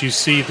layouts, you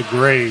see the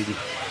grade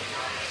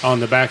on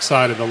the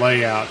backside of the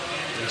layout,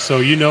 so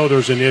you know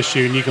there's an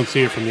issue, and you can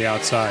see it from the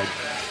outside.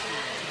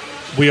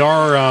 We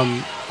are.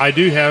 I'm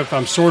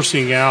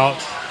sourcing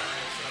out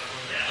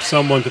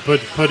someone to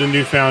put a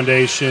new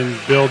foundation,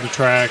 build the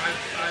track,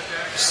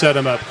 set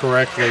them up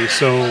correctly.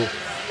 So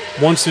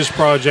once this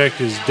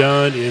project is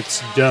done,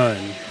 it's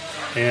done.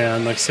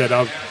 And like I said,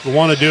 I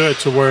want to do it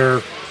to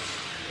where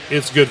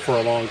it's good for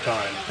a long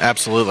time.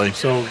 Absolutely.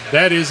 So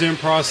that is in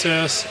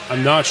process.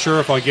 I'm not sure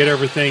if I'll get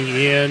everything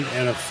in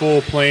and a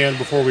full plan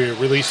before we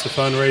release the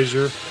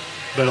fundraiser,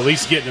 but at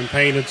least getting them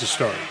painted to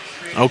start.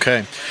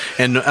 Okay.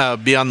 And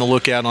be on the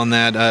lookout on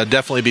that.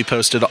 Definitely be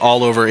posted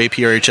all over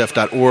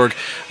aprhf.org,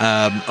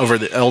 over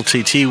the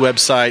LTT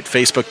website,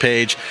 Facebook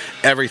page,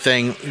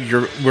 everything.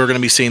 We're going to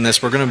be seeing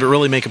this. We're going to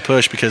really make a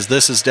push because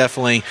this is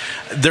definitely,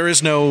 there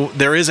is an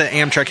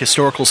Amtrak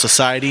Historical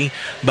Society,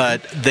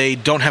 but they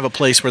don't have a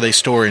place where they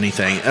store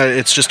anything.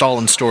 It's just all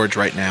in storage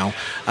right now,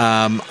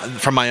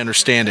 from my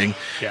understanding.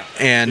 Yeah.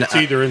 And it's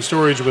either in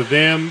storage with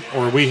them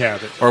or we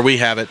have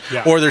it.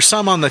 Yeah. Or there's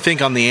some on, I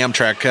think, on the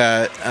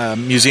Amtrak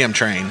museum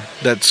train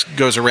that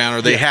goes around,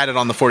 or they had it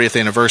on the 40th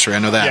anniversary. I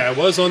know that. Yeah, it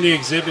was on the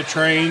exhibit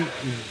train.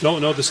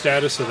 Don't know the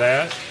status of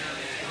that.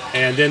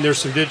 And then there's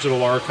some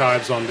digital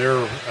archives on their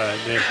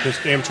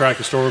Amtrak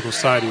Historical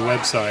Society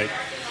website.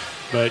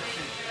 But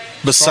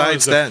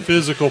besides that,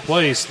 physical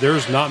place,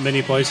 there's not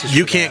many places.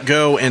 You can't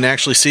go and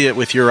actually see it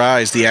with your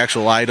eyes, the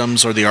actual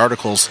items or the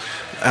articles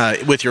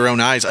with your own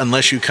eyes,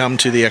 unless you come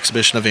to the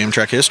exhibition of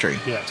Amtrak history.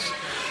 Yes.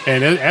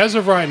 And as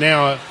of right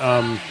now,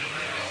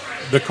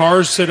 the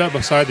cars sit up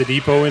beside the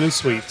depot Inn and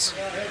Suites,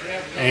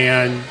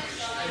 and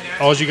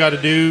all you got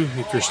to do,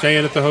 if you're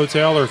staying at the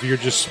hotel or if you're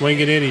just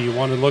swinging in and you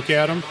want to look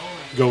at them,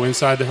 go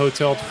inside the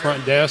hotel at the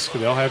front desk.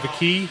 They'll have a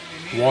key.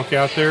 Walk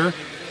out there,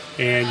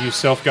 and you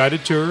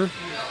self-guided tour,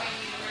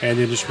 and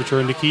then just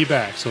return the key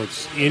back. So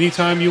it's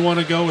anytime you want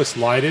to go, it's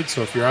lighted.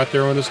 So if you're out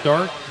there when it's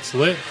dark, it's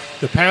lit.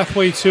 The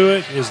pathway to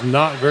it is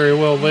not very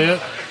well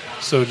lit,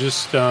 so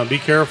just be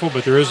careful.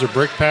 But there is a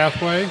brick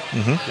pathway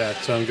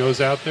that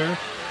goes out there.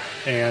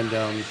 And,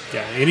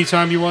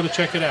 anytime you want to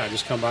check it out,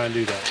 just come by and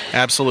do that.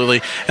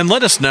 Absolutely. And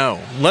let us know.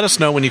 Let us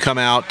know when you come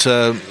out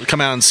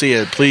and see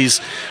it.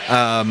 Please,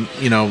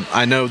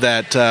 I know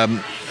that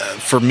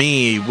for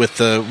me with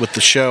the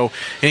show,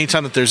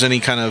 anytime that there's any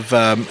kind of,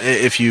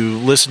 if you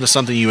listen to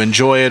something, you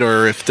enjoy it,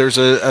 or if there's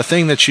a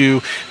thing that you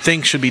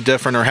think should be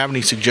different or have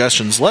any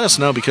suggestions, let us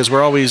know, because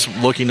we're always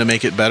looking to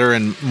make it better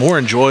and more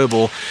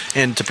enjoyable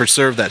and to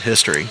preserve that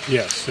history.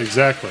 Yes,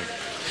 exactly.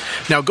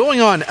 Now, going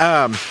on,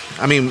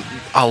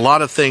 a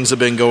lot of things have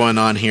been going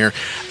on here.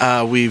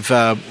 We've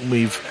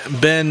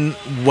been,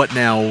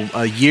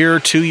 a year,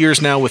 2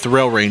 years now with the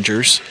Rail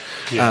Rangers.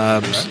 Yeah,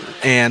 right.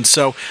 And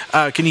so,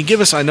 can you give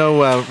us, I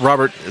know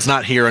Robert is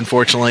not here,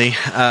 unfortunately,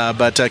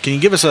 but can you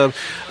give us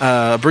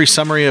a brief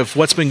summary of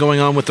what's been going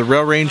on with the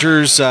Rail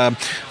Rangers?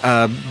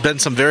 Been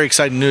some very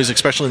exciting news,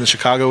 especially in the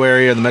Chicago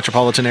area, the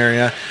metropolitan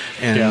area,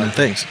 and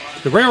things.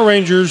 The Rail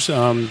Rangers,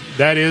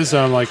 that is,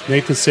 like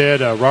Nathan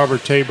said,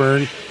 Robert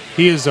Taburn.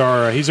 He's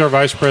our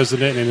vice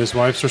president, and his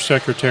wife's our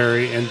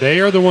secretary, and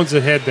they are the ones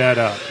that head that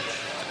up.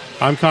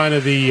 I'm kind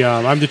of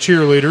I'm the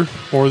cheerleader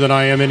more than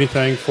I am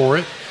anything for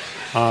it.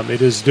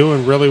 It is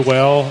doing really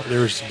well.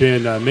 There's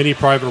been many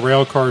private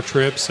rail car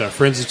trips.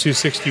 Friends of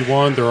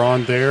 261, they're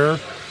on there.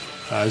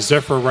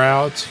 Zephyr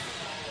Route,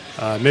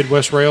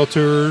 Midwest Rail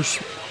Tours,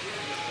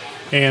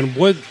 and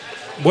what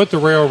the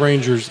Rail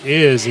Rangers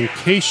is, in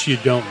case you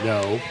don't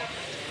know,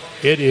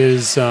 it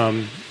is.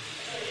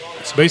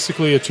 It's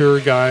basically a tour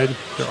guide.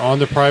 They're on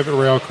the private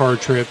rail car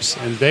trips,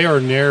 and they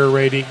are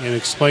narrating and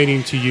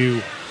explaining to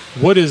you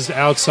what is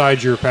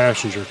outside your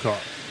passenger car.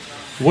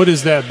 What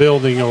is that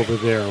building over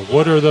there?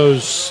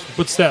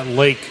 What's that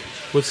lake?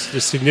 What's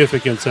the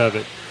significance of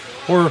it?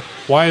 Or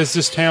why is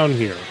this town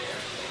here?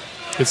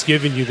 It's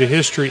giving you the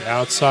history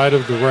outside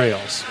of the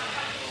rails.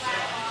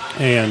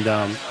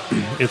 And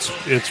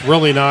it's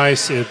really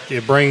nice.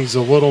 It brings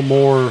a little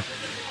more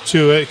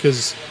to it,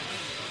 because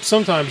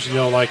sometimes,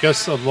 like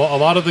us, a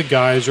lot of the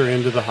guys are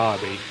into the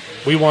hobby.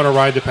 We want to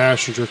ride the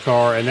passenger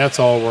car, and that's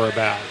all we're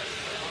about.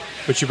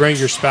 But you bring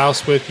your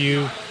spouse with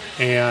you,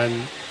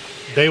 and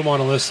they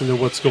want to listen to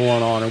what's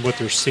going on and what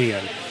they're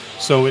seeing.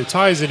 So it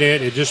ties it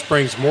in. It just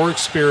brings more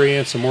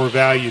experience and more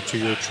value to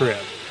your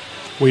trip.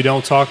 We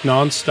don't talk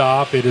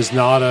nonstop. It is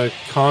not a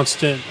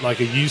constant, like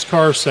a used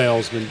car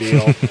salesman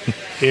deal.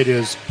 It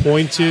is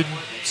pointed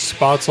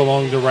spots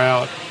along the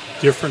route,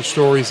 different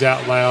stories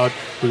out loud.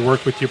 We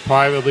work with you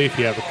privately if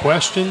you have a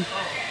question,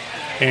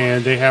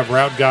 and they have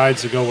route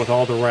guides that go with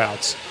all the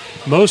routes.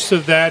 Most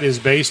of that is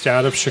based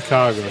out of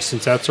Chicago,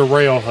 since that's a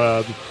rail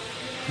hub.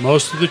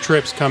 Most of the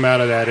trips come out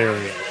of that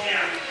area.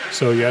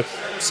 So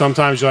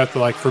sometimes you have to,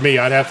 like for me,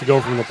 I'd have to go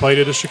from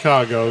LaPlata to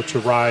Chicago to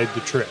ride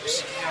the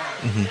trips.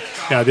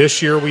 Now,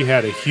 this year we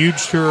had a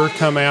huge tour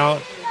come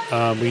out.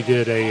 We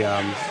did a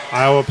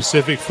Iowa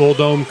Pacific full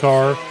dome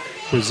car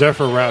with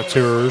Zephyr Route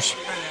Tours.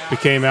 We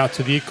came out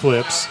to the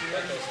Eclipse.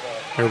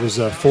 There was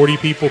 40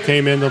 people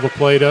came into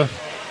LaPlata.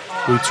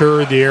 We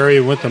toured the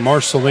area, went to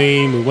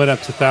Marceline. We went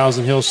up to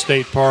Thousand Hills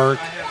State Park.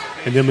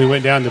 And then we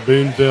went down to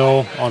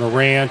Boonville on a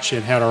ranch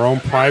and had our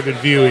own private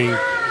viewing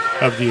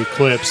of the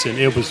eclipse, and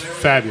it was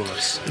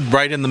fabulous.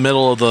 Right in the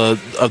middle of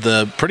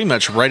the pretty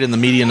much right in the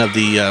median of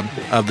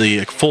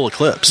the full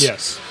eclipse.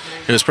 Yes,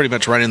 it was pretty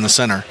much right in the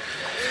center.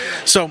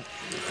 So,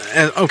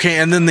 okay,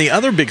 and then the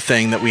other big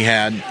thing that we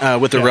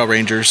had with the Rail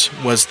Rangers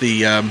was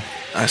the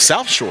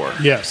South Shore.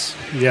 Yes,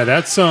 yeah,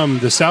 that's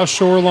the South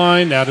Shore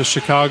line out of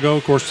Chicago.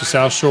 Of course, the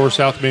South Shore,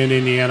 South Bend,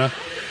 Indiana.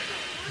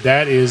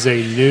 That is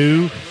a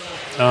new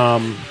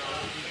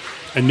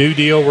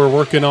deal we're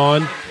working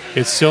on.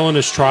 It's still in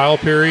its trial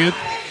period.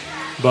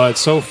 But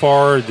so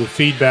far, the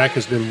feedback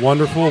has been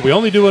wonderful. We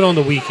only do it on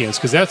the weekends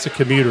because that's a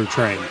commuter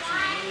train.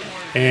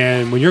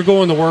 And when you're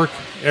going to work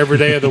every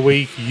day of the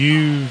week,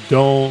 you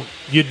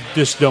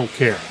just don't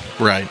care.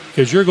 Right.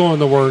 Because you're going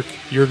to work,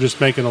 you're just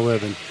making a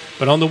living.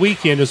 But on the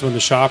weekend is when the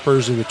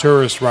shoppers and the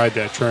tourists ride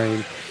that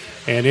train.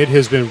 And it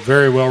has been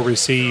very well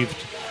received.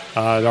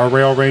 Our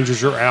Rail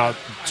Rangers are out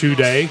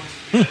today,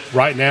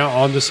 right now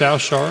on the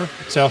South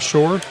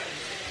Shore,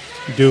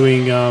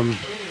 doing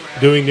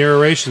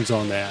narrations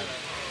on that.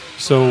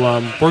 So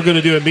we're going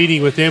to do a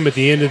meeting with them at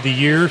the end of the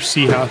year,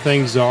 see how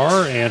things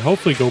are, and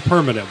hopefully go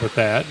permanent with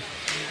that.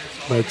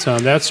 But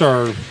that's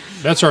our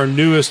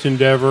newest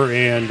endeavor,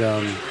 and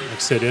like I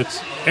said,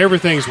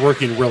 everything's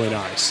working really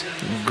nice.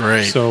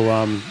 Great.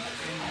 So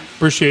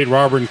appreciate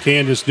Robert and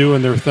Candace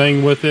doing their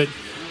thing with it.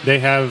 They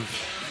have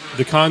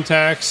the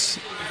contacts,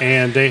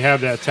 and they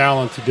have that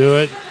talent to do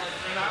it.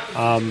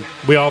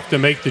 We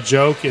often make the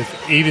joke,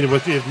 if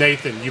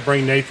Nathan, you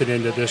bring Nathan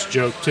into this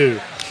joke too.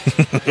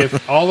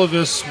 If all of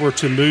us were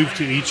to move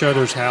to each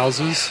other's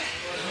houses,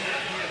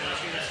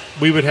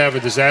 we would have a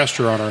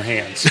disaster on our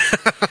hands.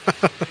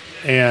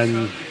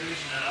 And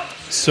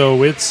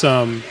so it's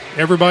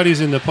everybody's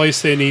in the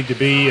place they need to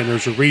be, and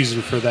there's a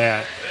reason for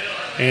that.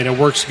 And it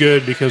works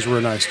good because we're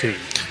a nice team.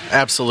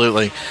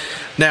 Absolutely.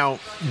 Now,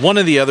 one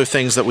of the other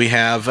things that we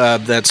have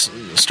that's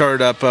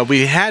started up,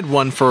 we had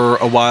one for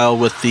a while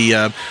with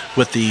the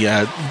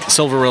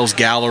Silver Rails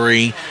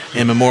Gallery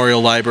and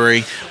Memorial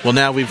Library. Well,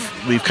 now we've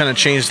kind of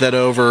changed that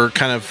over,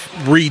 kind of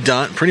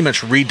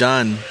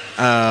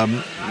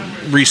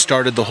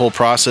restarted the whole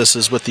process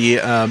is with the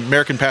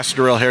American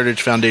Passenger Rail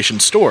Heritage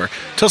Foundation store.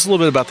 Tell us a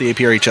little bit about the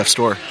APRHF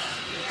store.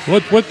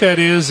 What that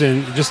is,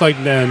 and just like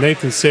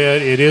Nathan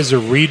said, it is a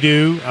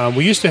redo.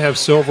 We used to have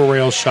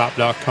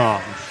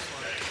silverrailshop.com.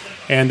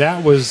 And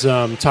that was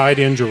tied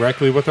in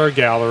directly with our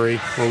gallery,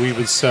 where we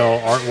would sell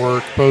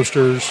artwork,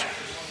 posters,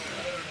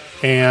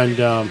 and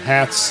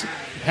hats,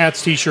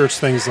 T-shirts,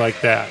 things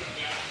like that.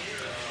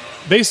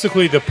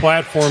 Basically, the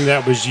platform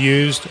that was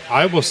used,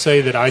 I will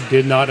say that I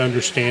did not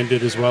understand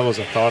it as well as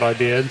I thought I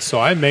did, so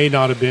I may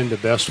not have been the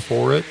best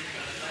for it,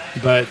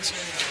 but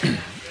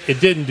it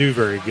didn't do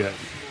very good.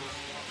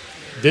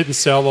 Didn't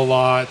sell a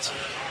lot,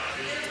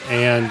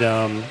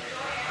 and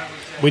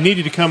we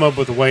needed to come up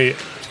with a way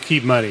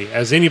keep money.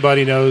 As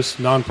anybody knows,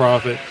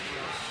 nonprofit,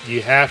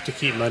 you have to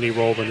keep money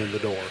rolling in the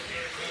door.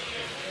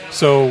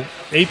 So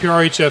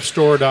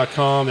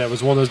APRHFstore.com, that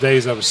was one of those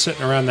days I was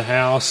sitting around the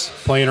house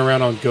playing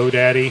around on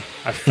GoDaddy.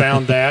 I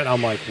found that.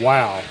 I'm like,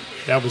 wow,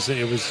 it was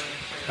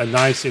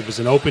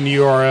an open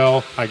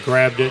URL. I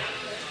grabbed it.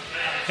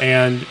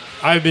 And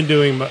I've been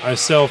doing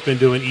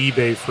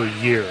eBay for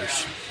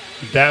years.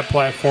 That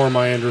platform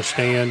I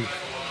understand.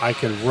 I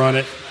can run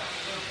it.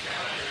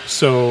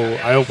 So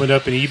I opened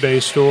up an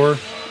eBay store.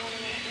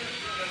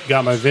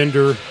 Got my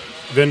vendor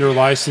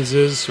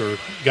licenses, or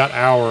got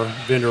our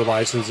vendor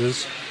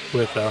licenses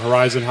with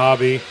Horizon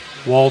Hobby,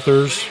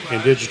 Walters,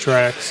 and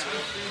Digitrax,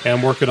 and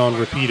I'm working on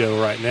Rapido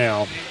right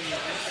now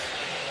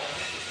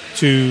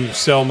to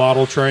sell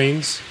model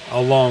trains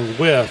along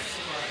with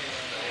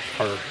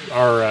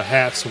our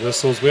hats,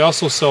 whistles. We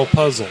also sell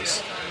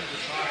puzzles,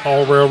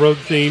 all railroad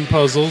themed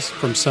puzzles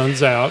from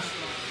Suns Out.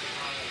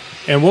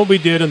 And what we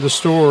did in the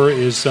store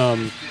is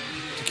to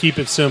keep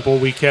it simple,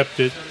 we kept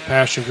it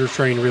passenger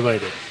train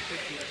related.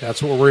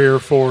 That's what we're here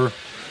for.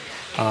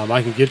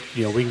 We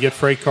can get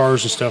freight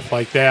cars and stuff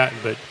like that,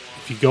 but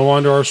if you go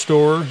onto our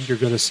store, you're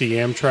going to see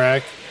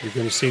Amtrak, you're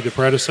going to see the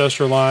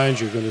predecessor lines,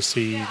 you're going to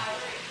see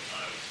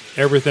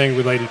everything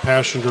related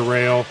passenger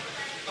rail,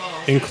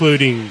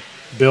 including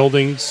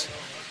buildings,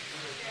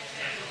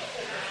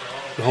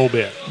 the whole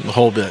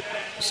bit.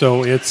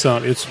 So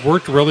it's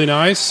worked really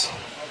nice.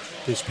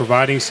 It's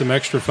providing some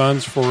extra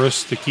funds for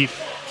us to keep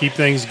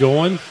things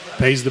going,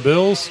 pays the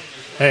bills,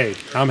 hey,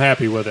 I'm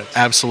happy with it.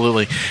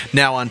 Absolutely.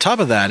 Now, on top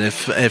of that,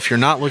 if you're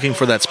not looking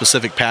for that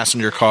specific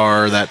passenger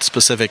car or that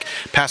specific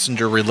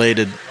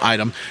passenger-related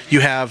item, you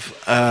have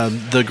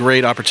the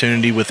great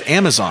opportunity with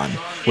Amazon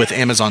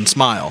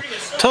Smile.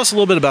 Tell us a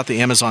little bit about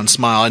the Amazon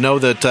Smile. I know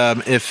that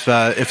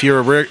if you're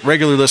a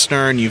regular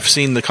listener and you've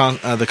seen the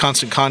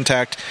Constant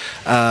Contact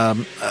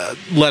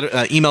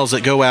emails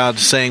that go out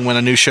saying when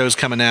a new show's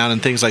coming out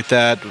and things like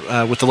that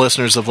with the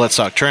listeners of Let's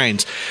Talk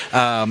Trains,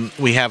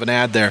 we have an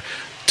ad there.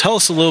 Tell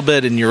us a little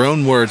bit in your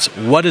own words,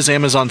 what is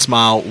Amazon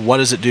Smile? What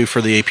does it do for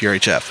the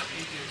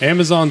APRHF?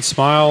 Amazon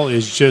Smile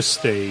is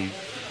just it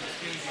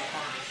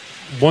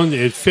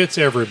fits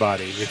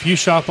everybody. If you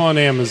shop on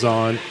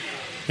Amazon,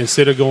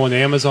 instead of going to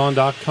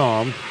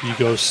Amazon.com, you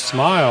go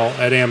smile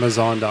at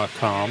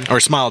Amazon.com. Or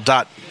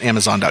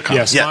smile.amazon.com.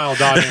 Yeah,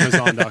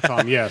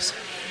 smile.amazon.com, yes.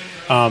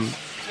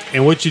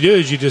 And what you do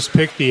is you just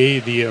pick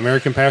the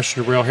American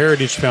Passenger Rail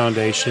Heritage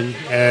Foundation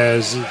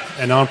as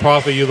a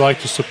nonprofit you'd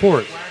like to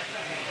support.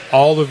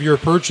 All of your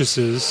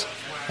purchases,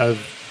 a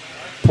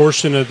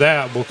portion of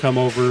that will come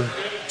over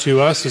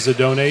to us as a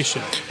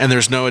donation. And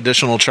there's no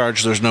additional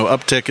charge. There's no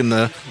uptick in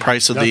the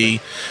price of the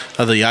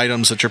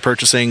items that you're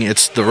purchasing.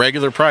 It's the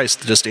regular price.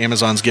 Just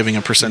Amazon's giving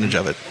a percentage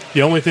of it.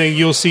 The only thing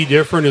you'll see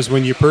different is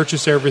when you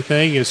purchase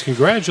everything is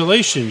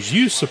congratulations,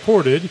 you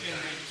supported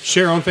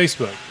Share on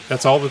Facebook.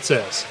 That's all it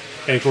says.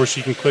 And of course,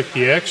 you can click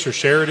the X or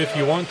share it if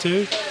you want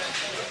to.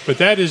 But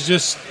that is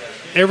just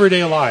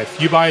everyday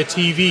life. You buy a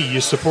TV,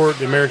 you support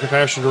the American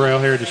Passenger Rail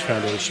Heritage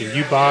Foundation.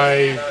 You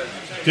buy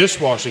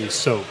dishwashing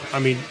soap. I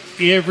mean,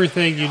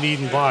 everything you need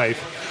in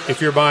life, if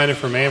you're buying it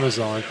from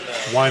Amazon,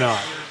 why not?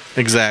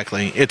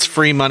 Exactly. It's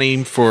free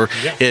money for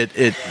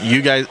it.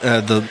 You guys,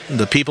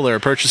 the people that are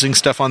purchasing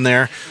stuff on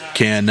there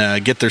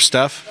can get their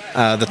stuff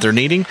that they're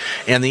needing,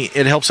 and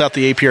it helps out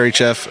the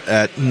APRHF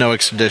at no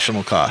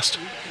additional cost.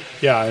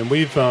 Yeah, and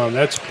we've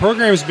that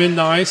program's been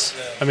nice.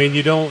 I mean,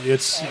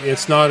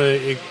 it's not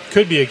it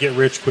could be a get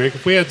rich quick.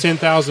 If we had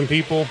 10,000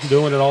 people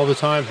doing it all the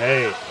time,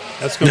 hey,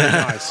 that's going to be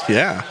nice.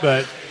 Yeah.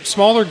 But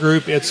smaller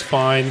group, it's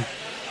fine.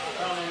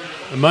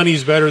 The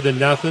money's better than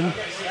nothing.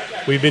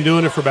 We've been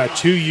doing it for about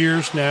 2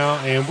 years now,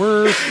 and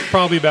we're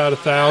probably about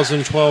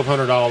 $1,000,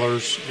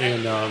 $1,200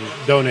 in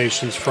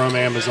donations from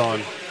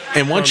Amazon.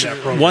 And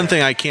one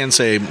thing I can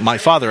say, my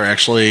father and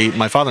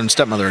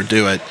stepmother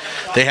do it.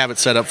 They have it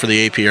set up for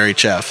the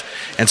APRHF,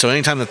 and so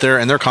anytime that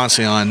they're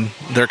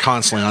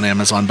constantly on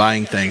Amazon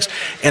buying things.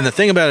 And the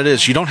thing about it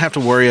is, you don't have to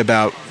worry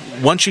about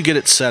once you get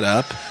it set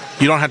up.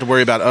 You don't have to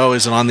worry about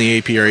is it on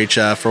the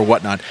APRHF or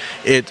whatnot.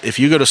 If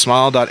you go to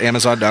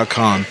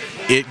smile.amazon.com,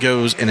 it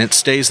goes and it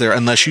stays there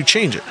unless you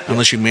change it,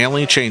 unless you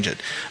manually change it.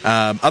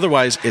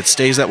 Otherwise, it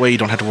stays that way. You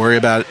don't have to worry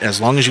about it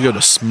as long as you go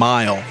to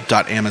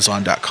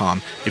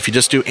smile.amazon.com. If you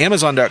just do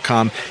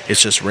amazon.com,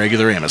 it's just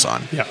regular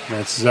Amazon. Yeah,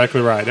 that's exactly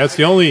right. That's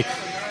the only,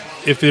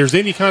 if there's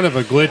any kind of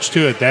a glitch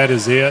to it, that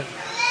is it.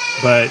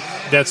 But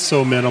that's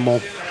so minimal.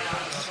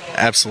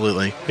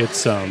 Absolutely.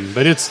 It's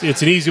but it's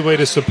an easy way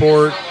to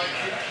support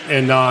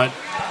and not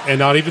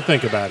even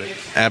think about it.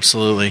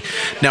 Absolutely.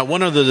 Now,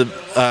 one of the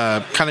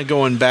kind of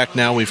going back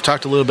now, we've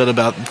talked a little bit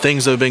about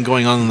things that have been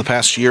going on in the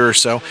past year or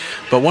so,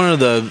 but one of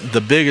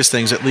the biggest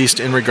things, at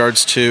least in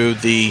regards to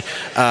the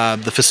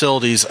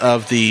facilities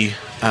of the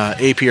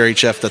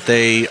APRHF that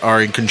they are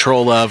in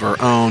control of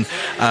or own,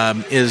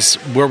 is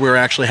where we're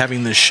actually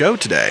having this show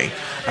today,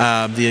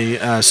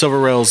 the Silver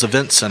Rails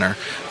Event Center.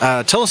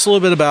 Tell us a little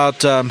bit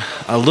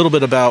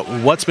about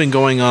what's been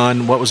going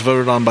on, what was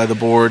voted on by the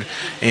board,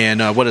 and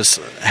what has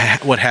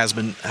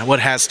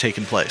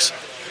taken place.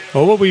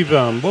 Well, what we've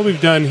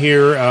done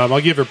here,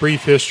 I'll give a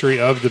brief history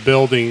of the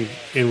building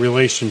in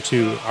relation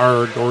to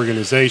our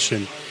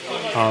organization.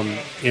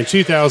 In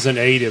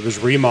 2008, it was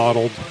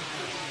remodeled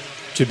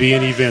to be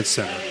an event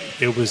center.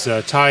 It was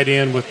tied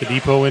in with the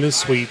Depot Inn and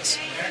Suites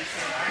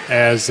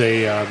as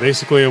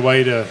basically a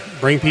way to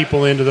bring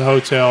people into the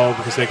hotel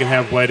because they can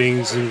have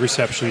weddings and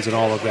receptions and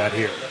all of that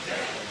here.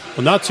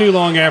 Well, not too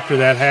long after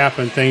that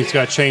happened, things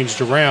got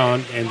changed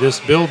around, and this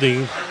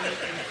building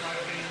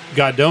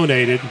got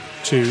donated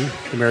to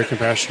the American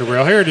Passenger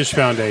Rail Heritage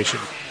Foundation.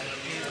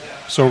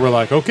 So we're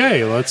like,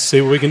 okay, let's see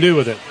what we can do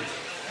with it.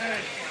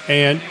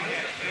 And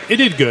it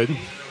did good,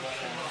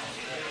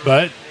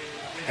 but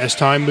as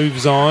time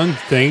moves on,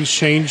 things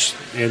change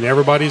in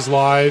everybody's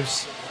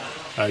lives.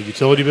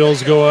 Utility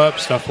bills go up,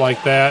 stuff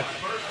like that.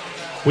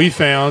 We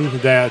found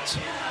that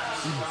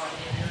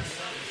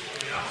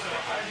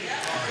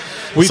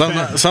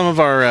some of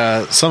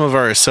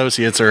our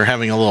associates are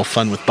having a little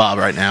fun with Bob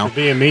right now. They're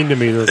being mean to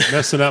me. They're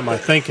messing up my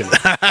thinking.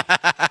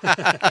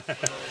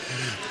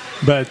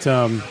 But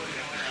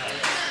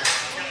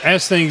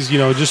as things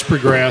just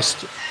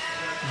progressed,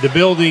 the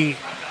building,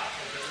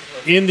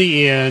 in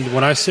the end,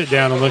 when I sit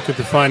down and look at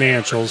the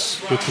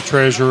financials with the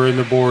treasurer and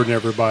the board and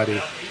everybody,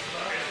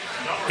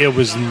 it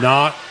was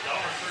not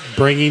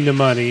bringing the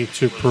money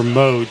to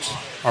promote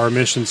our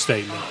mission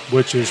statement,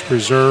 which is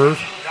preserve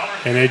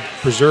and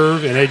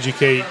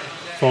educate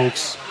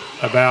folks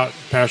about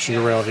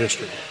passenger rail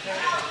history.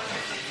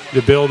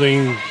 The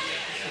building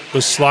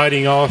was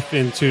sliding off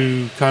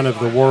into kind of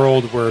the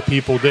world where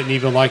people didn't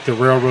even like the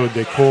railroad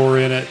decor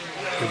in it.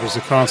 It was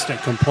a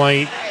constant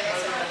complaint,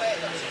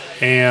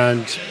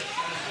 and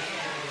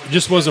it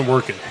just wasn't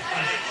working.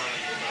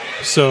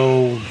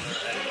 So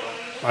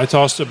I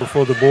tossed it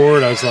before the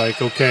board. I was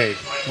like, okay,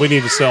 we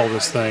need to sell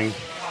this thing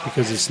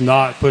because it's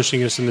not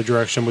pushing us in the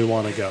direction we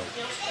want to go.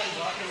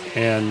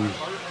 And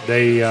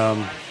they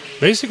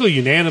basically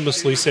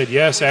unanimously said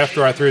yes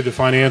after I threw the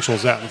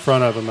financials out in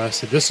front of them. I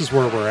said, this is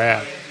where we're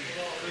at.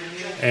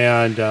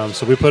 And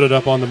so we put it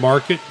up on the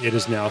market. It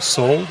is now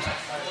sold.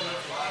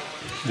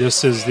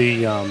 This is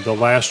the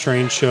last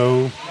train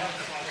show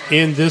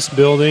in this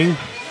building.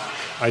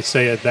 I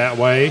say it that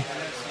way.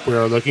 We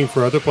are looking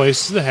for other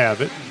places to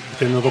have it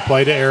within the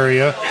LaPlata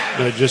area,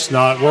 but just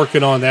not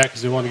working on that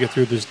because we want to get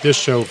through this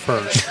show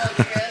first.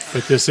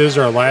 But this is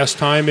our last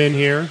time in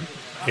here.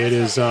 It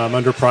is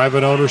under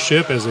private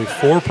ownership as a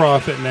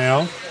for-profit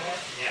now.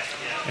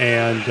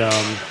 And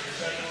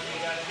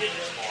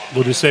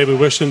we'll just say we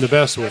wish them the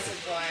best with it.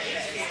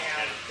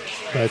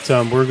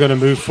 But we're going to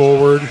move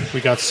forward.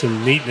 We got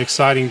some neat and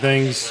exciting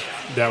things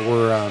that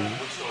we're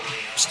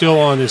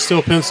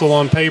still pencil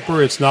on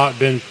paper. It's not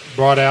been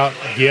brought out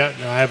yet.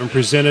 I haven't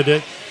presented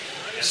it.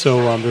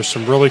 So there's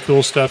some really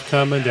cool stuff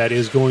coming that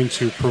is going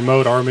to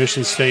promote our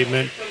mission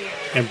statement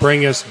and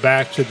bring us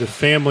back to the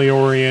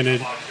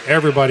family-oriented.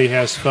 Everybody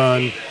has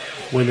fun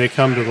when they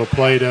come to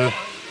LaPlata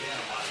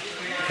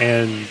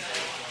and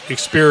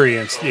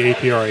experience the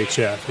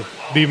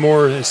APRHF. Be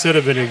more, instead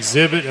of an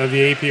exhibit of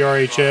the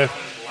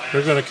APRHF,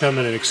 they're going to come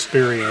in and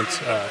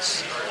experience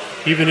us.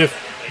 Even if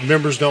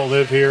members don't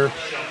live here,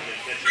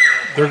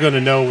 they're going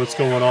to know what's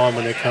going on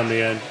when they come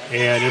in,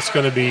 and it's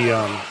going to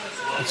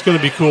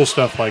be cool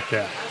stuff like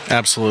that.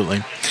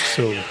 Absolutely.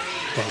 So.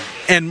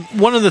 And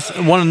one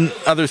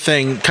other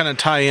thing, kind of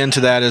tie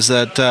into that, is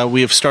that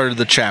we have started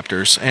the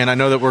chapters, and I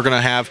know that we're going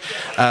to have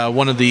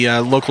one of the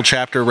local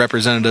chapter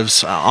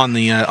representatives on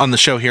the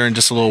show here in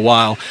just a little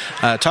while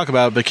talk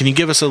about it. But can you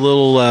give us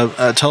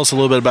tell us a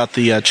little bit about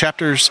the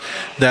chapters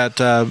that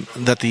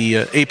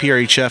the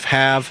APRHF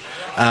have,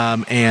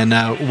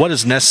 and what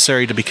is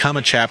necessary to become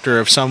a chapter?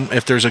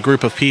 If there's a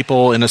group of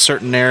people in a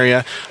certain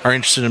area are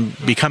interested in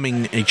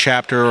becoming a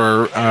chapter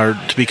or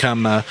to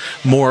become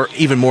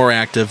even more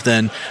active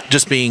than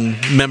just being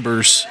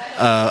members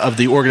of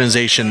the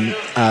organization,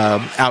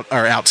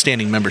 our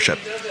outstanding membership.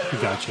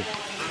 Gotcha.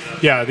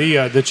 Yeah,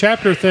 the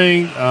chapter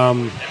thing,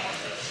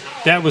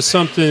 that was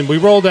something we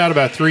rolled out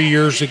about 3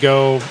 years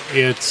ago.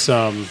 It's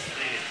kind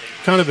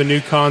of a new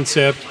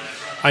concept.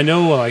 I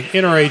know like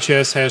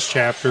NRHS has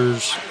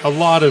chapters. A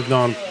lot of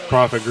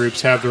nonprofit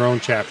groups have their own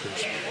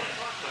chapters.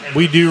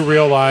 We do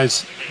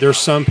realize there's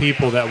some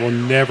people that will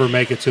never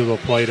make it to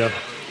LaPlata,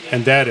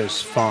 and that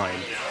is fine.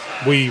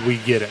 We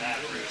get it.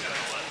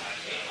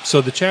 So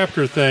the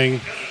chapter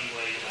thing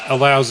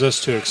allows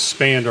us to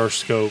expand our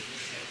scope.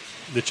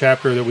 The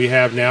chapter that we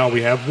have now,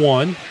 we have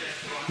one.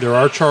 They're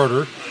our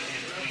charter.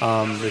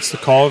 It's the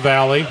Kaw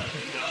Valley,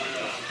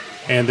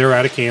 and they're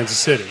out of Kansas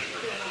City.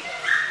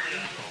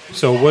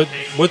 So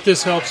what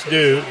this helps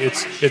do,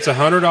 it's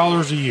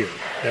 $100 a year.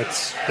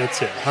 That's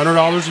it.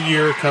 $100 a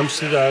year comes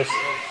to us.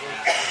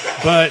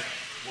 But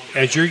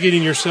as you're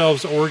getting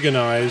yourselves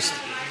organized,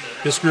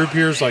 this group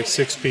here is like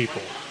 6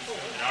 people,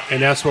 and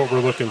that's what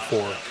we're looking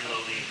for.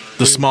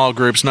 The small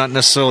groups, not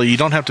necessarily, you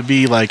don't have to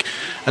be like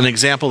an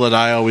example that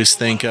I always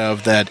think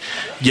of that,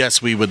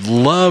 yes, we would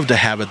love to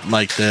have it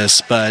like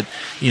this, but,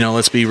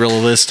 let's be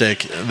realistic.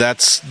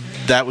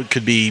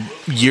 Could be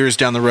years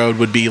down the road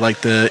would be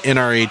like the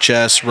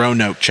NRHS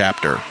Roanoke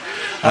chapter,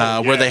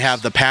 where they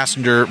have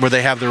where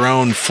they have their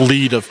own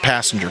fleet of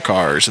passenger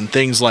cars and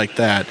things like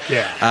that.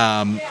 Yeah.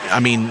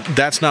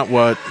 That's not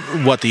what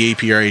the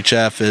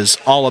APRHF is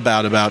all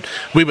about.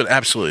 We would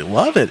absolutely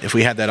love it if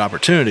we had that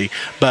opportunity,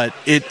 but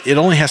it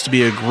only has to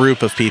be a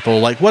group of people.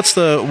 Like what's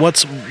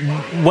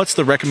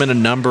the recommended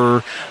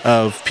number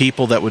of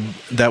people that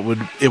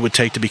it would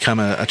take to become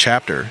a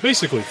chapter?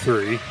 Basically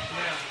 3.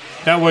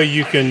 That way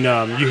you can do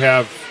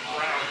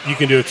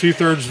a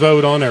 2/3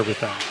 vote on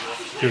everything.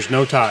 There's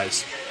no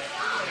ties.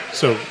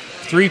 So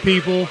 3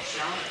 people,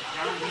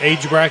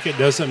 age bracket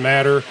doesn't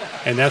matter,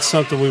 and that's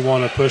something we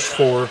want to push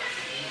for.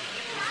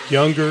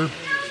 Younger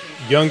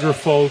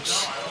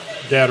folks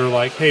that are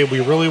like, hey, we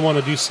really want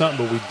to do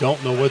something, but we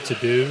don't know what to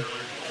do.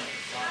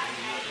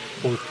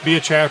 Well, be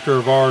a chapter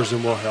of ours,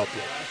 and we'll help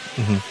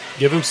you. Mm-hmm.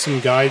 Give them some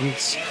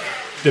guidance.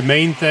 The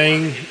main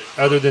thing,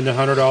 other than the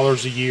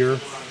 $100 a year,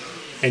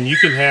 and you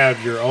can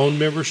have your own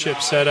membership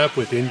set up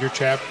within your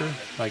chapter.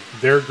 Like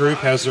their group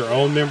has their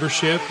own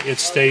membership. It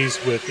stays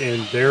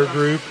within their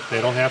group.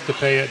 They don't have to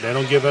pay it. They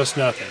don't give us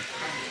nothing.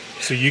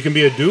 So you can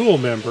be a dual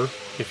member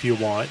if you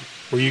want,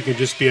 or you can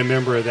just be a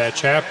member of that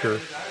chapter,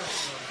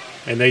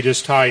 and they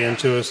just tie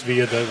into us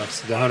via the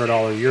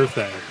 $100 a year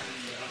thing.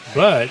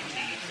 But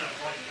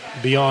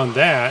beyond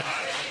that,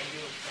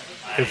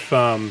 if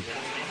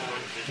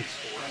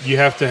you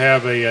have to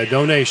have a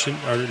donation,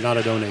 or not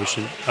a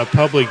donation, a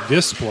public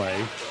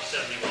display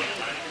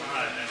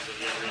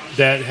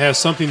that has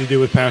something to do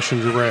with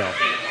passenger rail.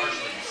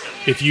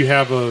 If you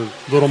have a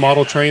little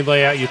model train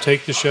layout you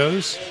take to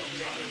shows,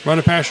 run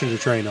a passenger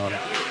train on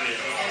it.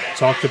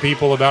 Talk to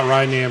people about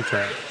riding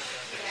Amtrak.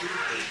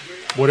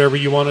 Whatever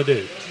you want to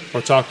do.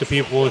 Or talk to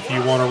people if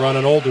you want to run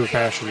an older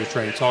passenger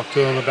train. Talk to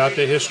them about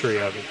the history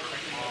of it.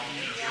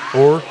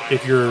 Or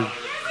if you're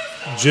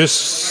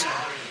just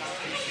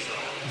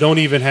don't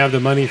even have the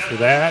money for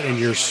that and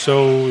you're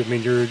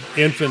you're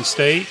infant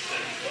state,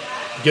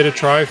 get a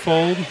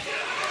trifold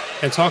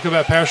and talk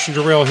about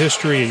passenger rail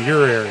history in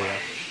your area.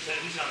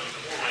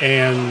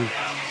 And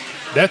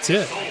that's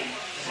it.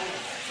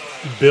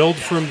 Build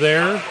from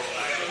there.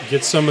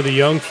 Get some of the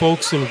young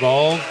folks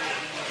involved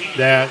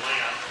that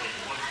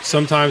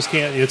sometimes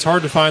can't. It's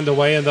hard to find the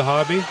way in the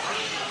hobby,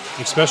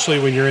 especially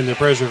when you're in the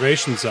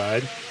preservation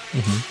side.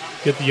 Mm-hmm.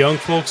 Get the young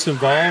folks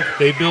involved.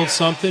 They build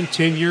something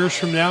 10 years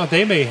from now.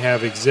 They may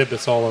have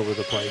exhibits all over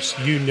the place.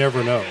 You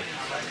never know.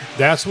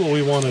 That's what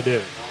we want to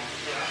do.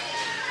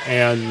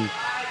 And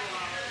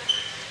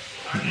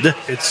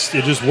it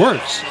just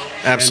works.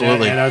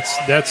 Absolutely. And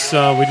that's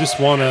we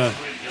just want to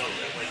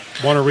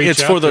reach out.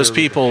 It's for those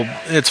people.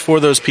 It's for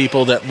those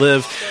people that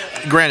live.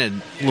 Granted,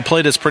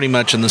 LaPlata is pretty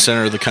much in the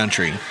center of the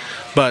country,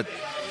 but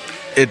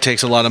it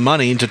takes a lot of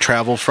money to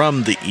travel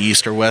from the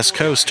east or west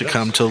coast to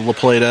come to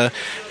LaPlata.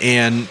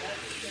 And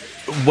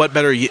what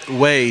better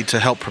way to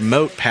help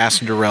promote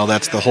passenger rail?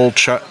 That's the whole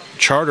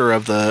charter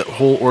of the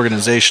whole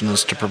organization,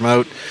 is to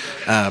promote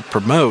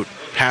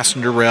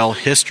passenger rail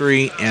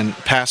history and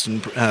past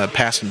and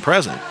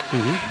present.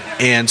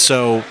 Mm-hmm. And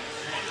so,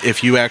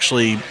 if you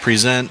actually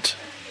present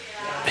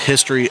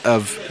history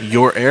of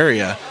your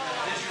area,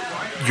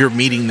 you're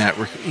meeting that.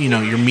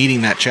 You're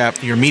meeting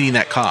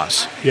that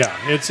cost. Yeah,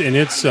 it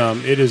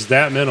is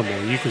that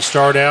minimal. You can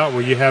start out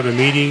where you have a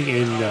meeting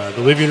in the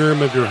living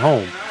room of your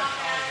home.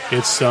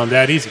 It's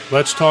that easy.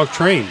 Let's Talk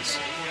Trains,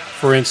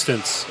 for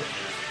instance,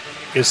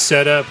 is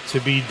set up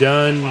to be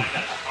done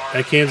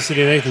at Kansas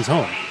City Nathan's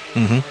home.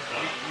 Mm-hmm.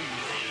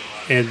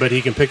 But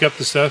he can pick up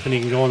the stuff and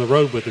he can go on the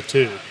road with it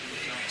too.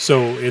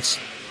 So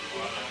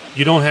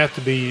you don't have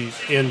to be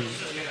in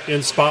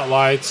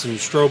spotlights and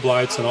strobe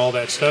lights and all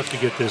that stuff to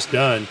get this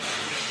done.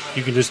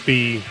 You can just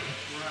be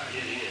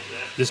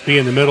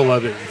in the middle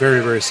of it.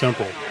 Very, very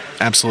simple.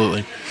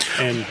 Absolutely.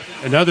 And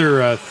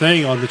another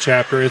thing on the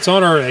chapter, it's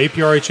on our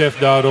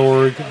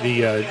aprhf.org.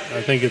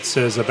 I think it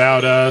says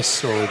About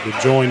Us or the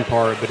Join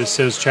part, but it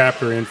says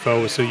chapter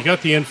info. So you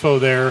got the info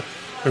there.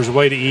 There's a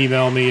way to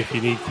email me if you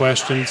need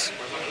questions.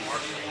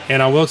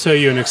 And I will tell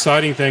you an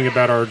exciting thing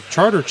about our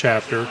charter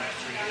chapter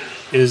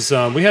is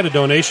we had a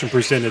donation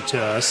presented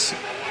to us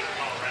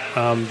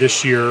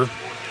this year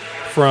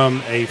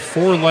from a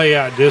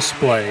 4-layout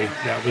display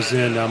that was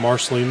in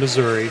Marceline,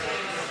 Missouri.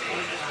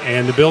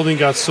 And the building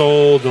got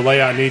sold. The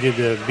layout needed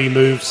to be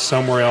moved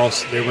somewhere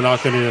else. They were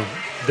not going to.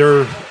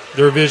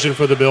 Their vision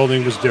for the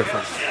building was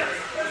different.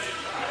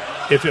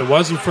 If it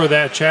wasn't for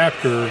that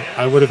chapter,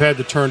 I would have had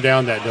to turn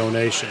down that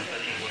donation.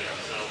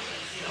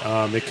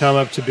 It come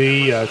up to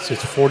be it's a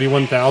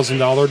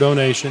 $41,000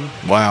 donation.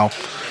 Wow.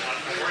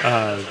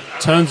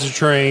 Tons of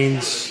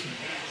trains,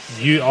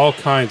 all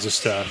kinds of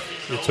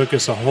stuff. It took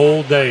us a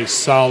whole day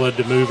solid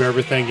to move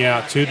everything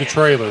out to the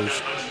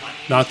trailers,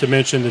 not to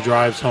mention the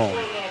drives home.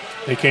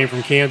 They came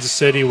from Kansas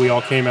City. We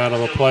all came out of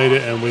LaPlata,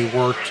 and we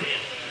worked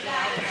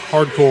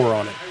hardcore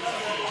on it.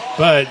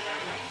 But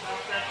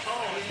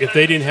if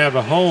they didn't have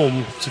a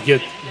home to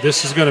get,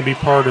 this is going to be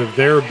part of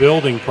their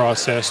building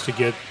process to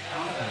get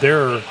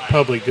their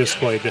public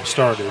display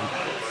started.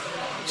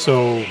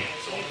 So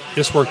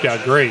this worked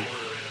out great.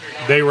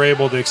 They were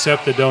able to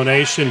accept the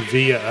donation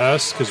via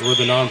us because we're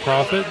the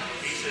nonprofit.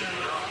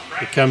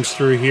 It comes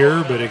through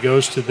here, but it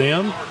goes to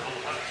them.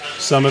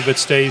 Some of it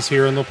stays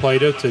here in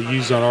LaPlata to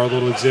use on our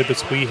little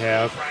exhibits we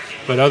have.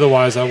 But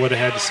otherwise, I would have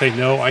had to say,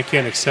 no, I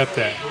can't accept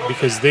that.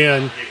 Because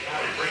then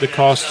the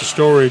cost of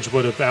storage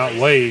would have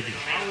outweighed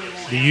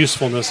the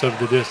usefulness of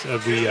the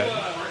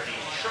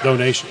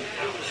donation.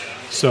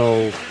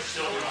 So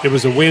it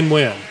was a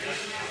win-win.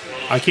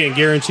 I can't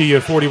guarantee you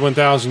a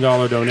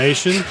 $41,000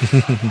 donation,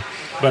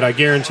 but I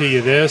guarantee you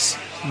this,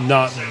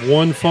 not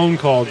one phone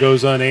call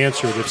goes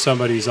unanswered if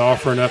somebody's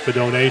offering up a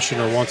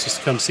donation or wants us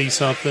to come see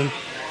something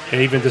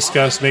and even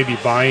discuss maybe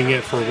buying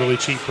it for a really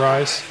cheap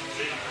price.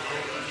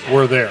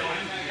 We're there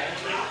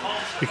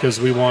because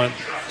we want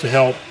to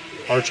help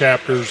our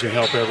chapters and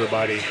help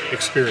everybody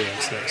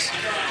experience this.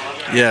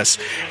 Yes.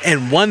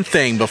 And one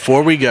thing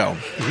before we go,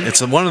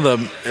 it's one of the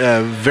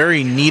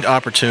very neat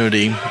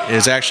opportunity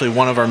is actually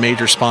one of our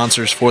major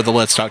sponsors for the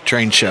Let's Talk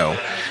Train show.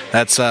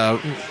 That's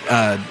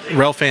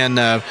Railfan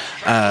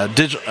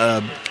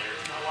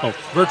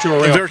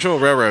Virtual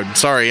Railroad.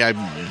 Sorry,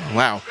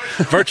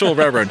 Virtual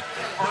Railroad.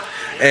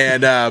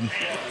 And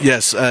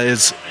yes,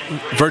 it's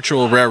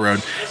Virtual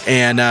Railroad.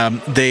 And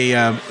they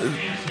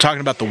talking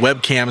about the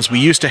webcams. We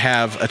used to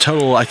have a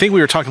total, I think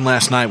we were talking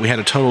last night, we had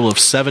a total of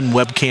 7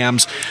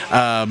 webcams,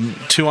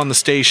 2 on the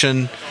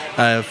station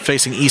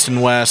facing east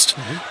and west,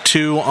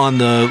 2 on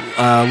the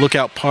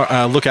Lookout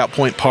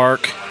Point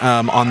Park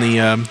on the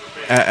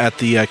at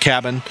the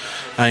cabin,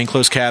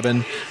 enclosed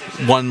cabin,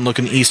 one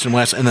looking east and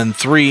west, and then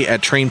 3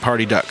 at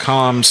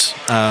trainparty.com's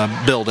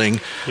building.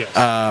 Yes.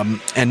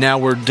 And now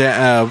we're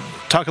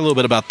talk a little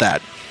bit about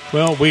that.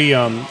 Well, we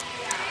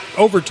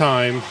over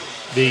time,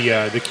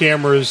 the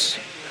cameras,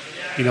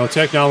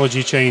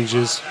 technology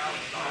changes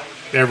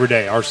every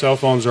day. Our cell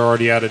phones are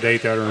already out of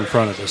date that are in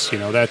front of us,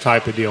 that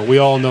type of deal. We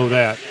all know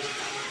that.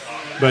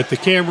 But the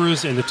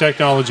cameras and the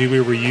technology we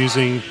were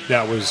using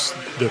that was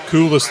the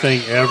coolest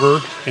thing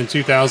ever in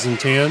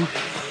 2010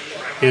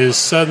 is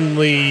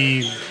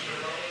suddenly,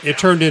 it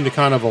turned into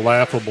kind of a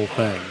laughable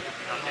thing.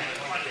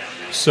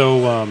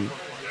 So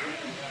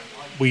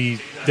we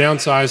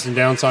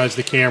downsized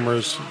the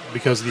cameras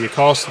because of the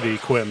cost of the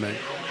equipment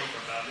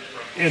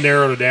and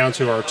narrowed it down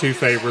to our 2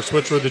 favorites,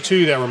 which were the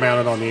 2 that were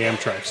mounted on the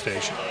Amtrak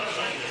station.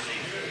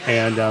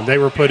 And they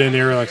were put in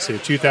there, like I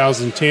said,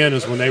 2010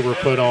 is when they were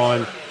put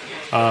on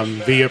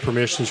via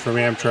permissions from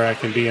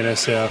Amtrak and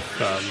BNSF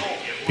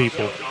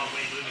people.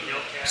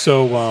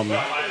 So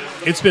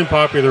it's been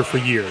popular for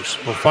years.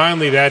 Well,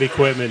 finally that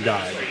equipment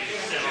died.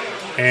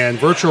 And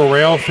Virtual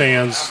Rail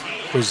Fans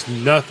was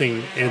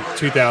nothing in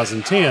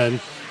 2010.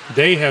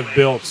 They have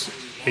built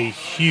a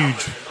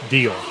huge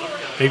deal.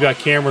 They've got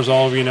cameras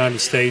all over the United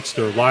States.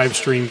 They're live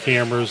stream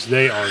cameras.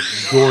 They are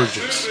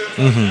gorgeous.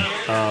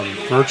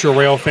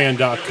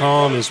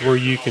 VirtualRailFan.com is where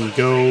you can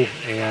go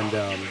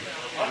and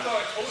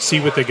see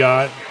what they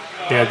got.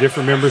 They have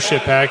different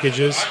membership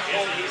packages.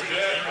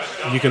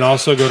 You can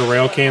also go to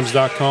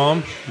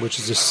railcams.com, which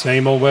is the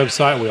same old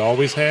website we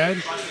always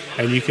had,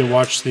 and you can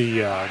watch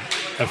a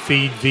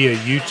feed via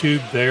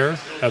YouTube there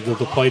of the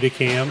LaPlata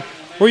cam,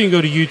 or you can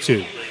go to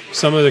YouTube.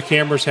 Some of the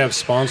cameras have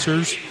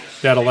sponsors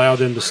that allow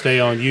them to stay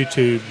on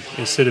YouTube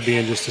instead of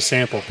being just a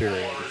sample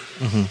period.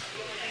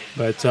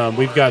 But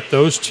we've got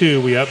those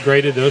 2. We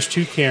upgraded those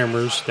 2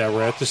 cameras that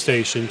were at the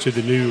station to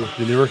the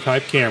newer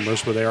type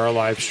cameras where they are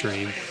live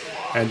stream,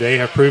 and they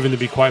have proven to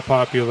be quite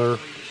popular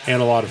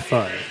and a lot of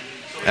fun.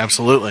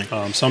 Absolutely.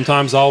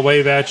 Sometimes I'll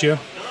wave at you.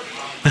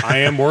 I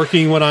am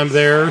working when I'm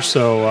there,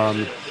 so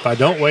if I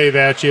don't wave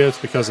at you, it's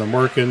because I'm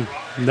working.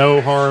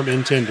 No harm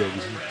intended.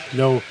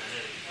 No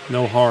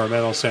harm.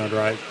 That don't sound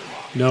right.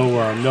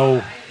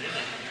 No.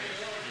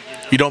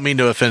 You don't mean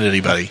to offend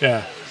anybody.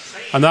 Yeah.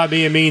 I'm not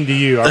being mean to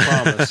you, I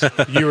promise.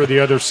 You or the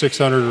other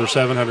 600 or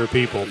 700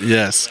 people.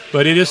 Yes.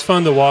 But it is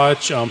fun to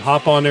watch.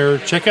 Hop on there.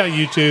 Check out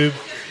YouTube.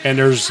 And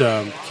there's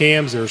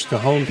cams. There's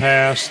Cajon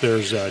Pass.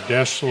 There's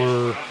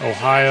Deschler,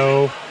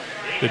 Ohio,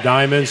 the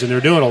Diamonds. And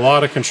they're doing a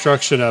lot of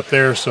construction up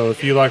there. So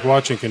if you like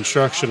watching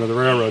construction of the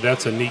railroad,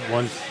 that's a neat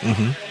one.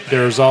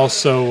 There's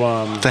also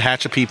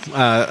Tehachapi,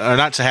 or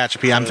not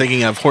Tehachapi. I'm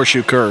thinking of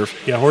Horseshoe Curve.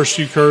 Yeah,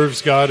 Horseshoe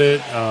Curve's got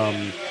it.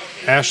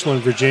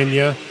 Ashland,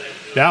 Virginia.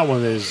 That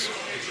one's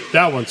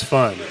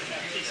fun.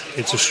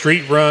 It's a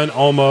street run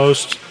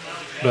almost,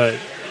 but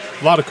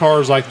a lot of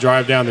cars like to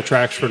drive down the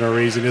tracks for no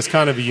reason. It's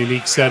kind of a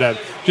unique setup.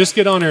 Just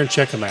get on there and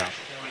check them out.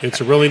 It's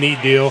a really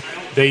neat deal.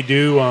 They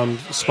do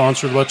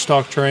sponsor Let's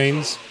Talk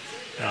Trains.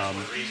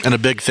 And a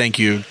big thank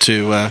you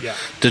to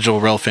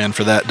DigitalRailFan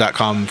for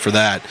that.com for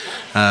that.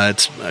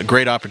 It's a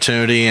great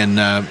opportunity, and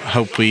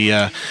hope we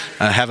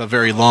have a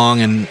very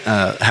long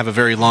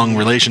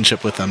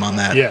relationship with them on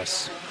that.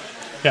 Yes.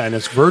 Yeah, and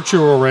it's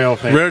Virtual Rail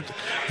Fan.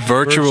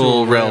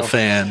 Virtual Rail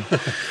Fan.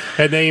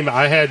 That name,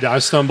 I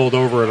stumbled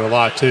over it a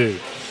lot too.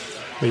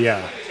 But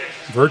yeah,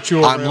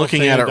 Virtual. I'm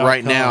looking at it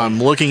right now. I'm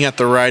looking at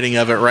the writing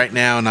of it right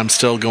now, and I'm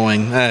still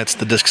going, it's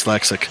the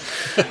dyslexia.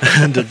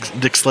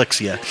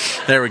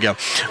 There we go.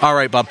 All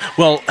right, Bob.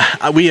 Well,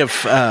 we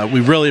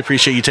really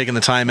appreciate you taking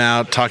the time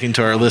out, talking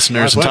to our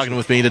listeners, and talking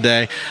with me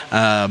today.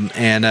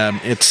 And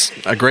it's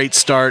a great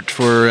start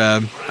for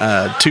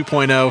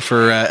 2.0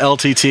 for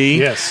LTT.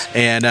 Yes.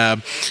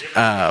 And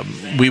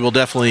we will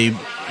definitely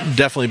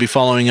be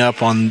following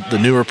up on the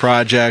newer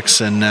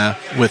projects and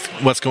with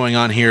what's going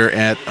on here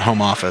at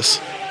home office.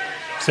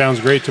 Sounds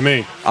great to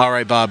me. All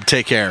right, Bob.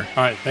 Take care.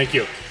 All right. Thank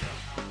you.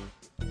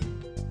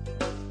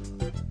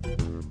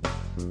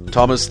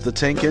 Thomas the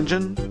Tank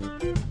Engine?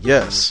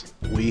 Yes,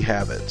 we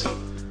have it.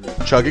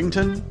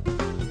 Chuggington?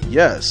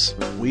 Yes,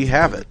 we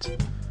have it.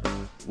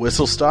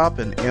 Whistle Stop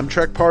and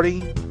Amtrak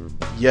Party?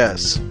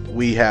 Yes,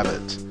 we have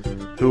it.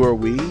 Who are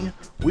we?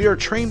 We are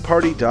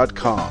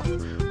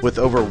TrainParty.com, with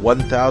over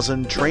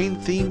 1,000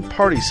 train-themed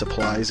party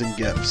supplies and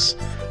gifts.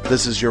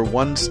 This is your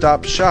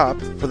one-stop shop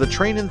for the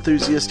train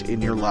enthusiast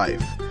in your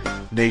life.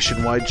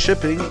 Nationwide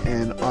shipping,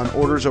 and on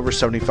orders over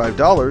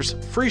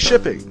 $75, free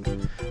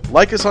shipping.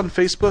 Like us on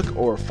Facebook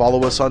or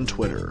follow us on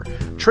Twitter.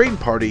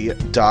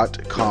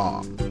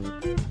 TrainParty.com.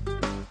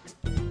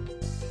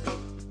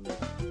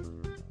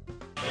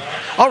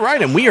 All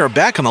right, and we are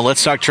back on the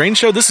Let's Talk Train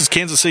Show. This is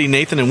Kansas City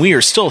Nathan, and we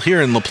are still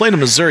here in LaPlata,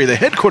 Missouri, the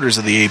headquarters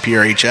of the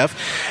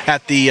APRHF,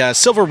 at the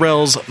Silver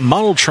Rails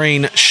Model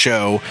Train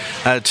Show.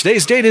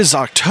 Today's date is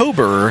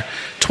October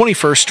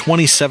 21st,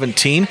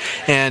 2017.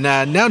 And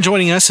now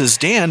joining us is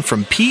Dan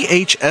from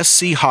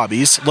PHSC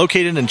Hobbies,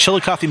 located in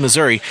Chillicothe,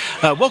 Missouri.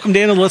 Welcome,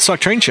 Dan, to the Let's Talk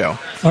Train Show.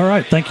 All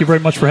right. Thank you very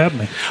much for having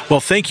me.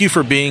 Well, thank you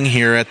for being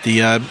here at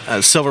the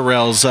Silver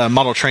Rails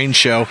Model Train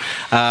Show.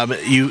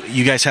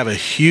 You guys have a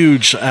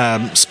huge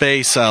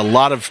space, a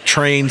lot of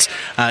trains,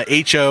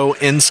 HO,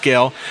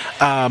 N-scale.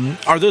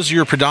 Are those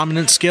your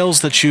predominant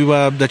scales that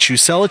you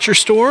sell at your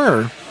store?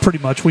 Or? Pretty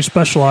much. We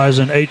specialize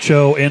in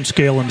HO,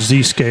 N-scale, and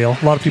Z-scale.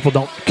 A lot of people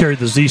don't carry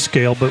the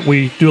Z-scale, but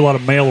we do a lot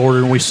of mail order,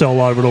 and we sell a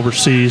lot of it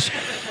overseas.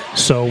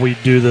 So we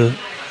do the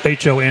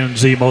HO, N, and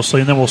Z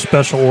mostly, and then we'll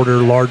special order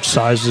large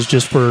sizes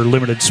just for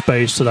limited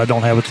space that I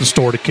don't have at the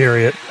store to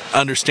carry it.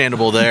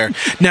 Understandable there.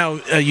 Now,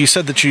 you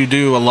said that you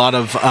do a lot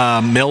of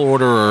mail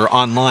order or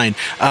online.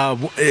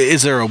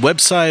 Is there a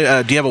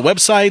website? Do you have a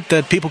website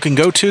that people can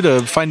go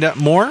to find out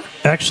more?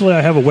 Actually,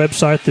 I have a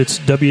website that's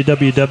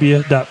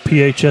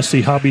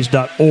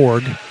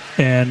www.phschobbies.org,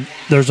 and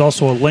there's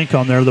also a link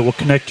on there that will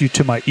connect you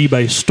to my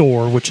eBay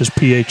store, which is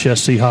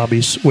PHSC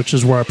Hobbies, which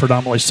is where I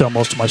predominantly sell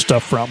most of my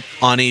stuff from.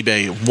 On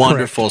eBay.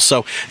 Wonderful. Correct.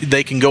 So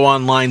they can go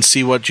online,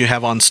 see what you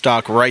have on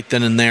stock right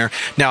then and there.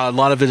 Now, a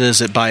lot of it, is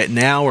it buy it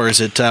now, or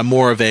is it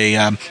more of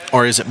a,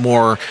 or is it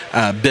more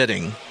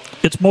bidding?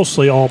 It's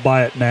mostly all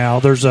buy it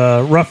now. There's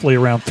roughly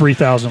around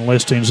 3,000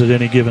 listings at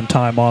any given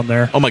time on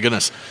there. Oh, my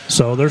goodness.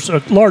 So there's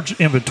a large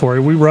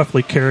inventory. We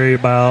roughly carry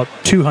about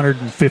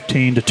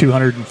 $215,000 to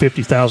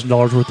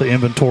 $250,000 worth of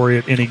inventory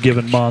at any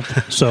given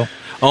month. So,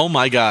 oh,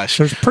 my gosh.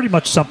 There's pretty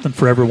much something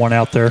for everyone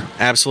out there.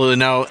 Absolutely.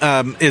 Now,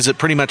 is it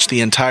pretty much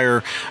the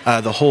entire,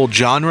 the whole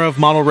genre of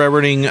model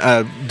railroading,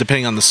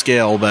 depending on the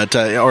scale, but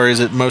or is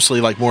it mostly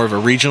like more of a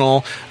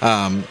regional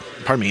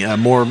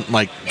more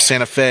like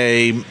Santa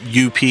Fe,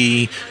 UP,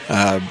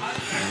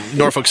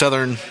 Norfolk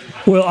Southern?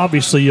 Well,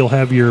 obviously you'll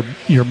have your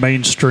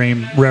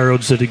mainstream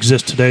railroads that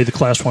exist today, the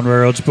Class 1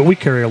 railroads, but we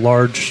carry a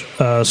large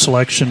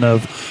selection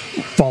of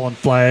fallen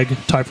flag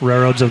type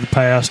railroads of the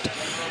past,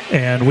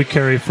 and we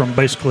carry from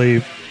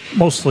basically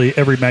mostly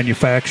every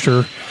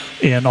manufacturer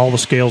in all the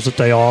scales that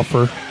they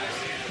offer.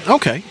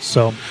 Okay.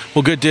 So,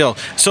 well, good deal.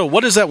 So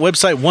what is that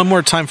website one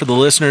more time for the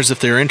listeners if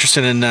they're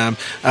interested in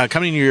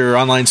coming to your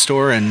online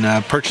store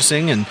and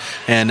purchasing and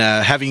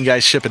having you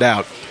guys ship it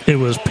out? It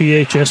was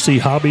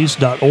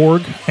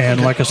phschobbies.org, and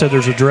okay. Like I said,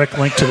 there's a direct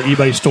link to the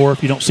eBay store.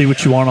 If you don't see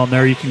what you want on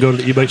there, you can go to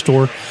the eBay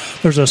store.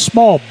 There's a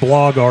small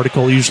blog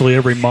article usually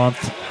every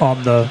month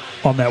on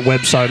that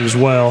website as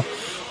well,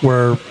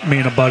 where me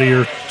and a buddy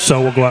or so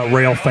will go out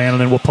rail fan,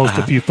 and then we'll post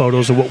a few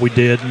photos of what we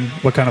did and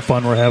what kind of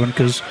fun we're having,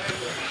 because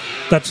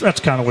that's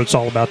kind of what it's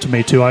all about to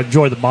me, too. I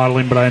enjoy the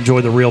modeling, but I enjoy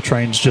the real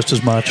trains just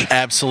as much.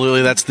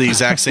 Absolutely. That's the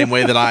exact same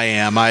way that I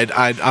am.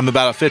 I'm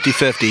about a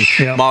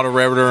 50-50 model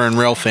railroader and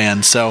rail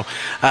fan. So,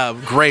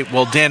 great.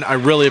 Well, Dan, I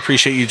really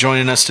appreciate you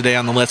joining us today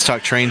on the Let's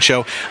Talk Train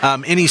Show.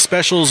 Any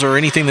specials or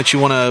anything that you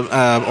want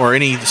to, or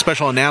any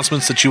special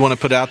announcements that you want to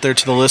put out there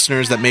to the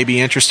listeners that may be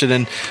interested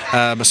in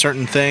a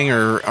certain thing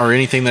or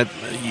anything that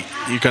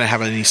you're going to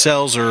have any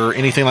sales or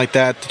anything like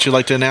that you'd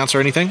like to announce or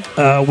anything?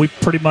 We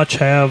pretty much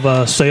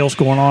have sales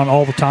going on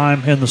all the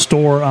time in the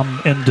store.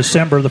 In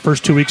December, the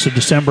first 2 weeks of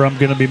December, I'm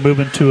going to be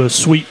moving to a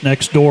suite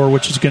next door,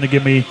 which is going to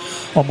give me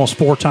almost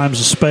 4 times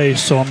the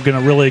space. So I'm going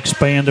to really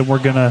expand, and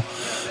we're going to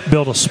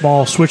build a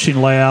small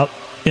switching layout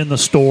in the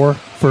store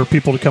for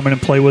people to come in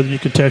and play with. You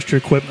can test your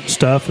equipment and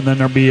stuff, and then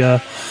there'll be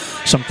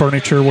some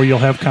furniture where you'll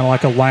have kind of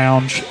like a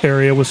lounge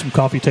area with some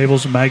coffee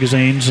tables and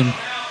magazines and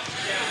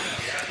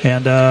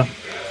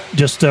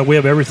we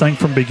have everything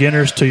from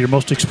beginners to your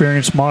most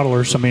experienced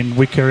modelers. I mean,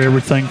 we carry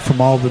everything from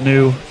all the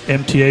new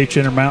MTH,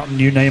 Intermountain,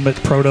 you name it,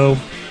 proto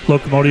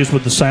locomotives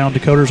with the sound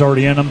decoders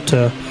already in them,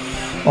 to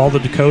all the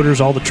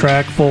decoders, all the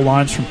track, full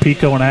lines from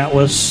Pico and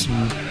Atlas,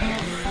 and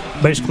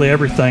basically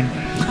everything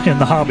in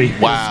the hobby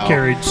is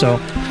carried. So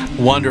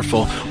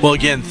wonderful. Well,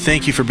 again,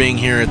 thank you for being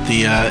here at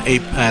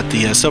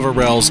the Silver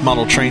Rails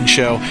Model Train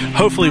Show.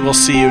 Hopefully we'll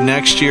see you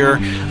next year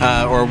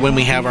or when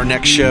we have our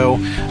next show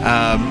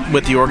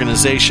with the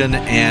organization.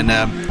 And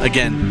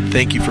again,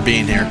 thank you for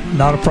being here.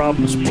 Not a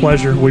problem. It's a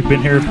pleasure. We've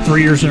been here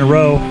 3 years in a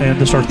row,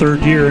 and this is our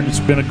 3rd year, and it's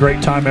been a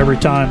great time every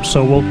time.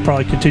 So we'll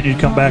probably continue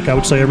to come back, I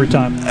would say, every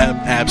time.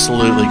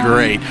 Absolutely.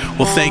 Great.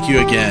 Well, thank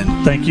you again.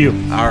 Thank you.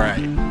 All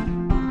right.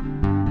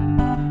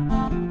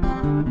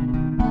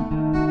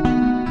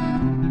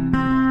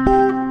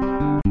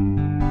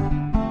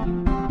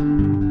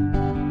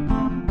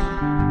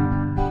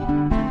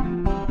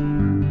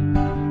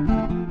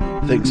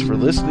 Thanks for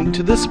listening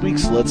to this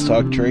week's Let's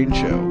Talk Train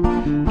Show.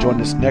 Join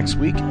us next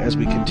week as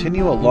we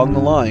continue along the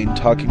line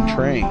talking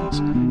trains.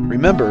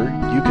 Remember,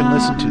 you can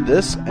listen to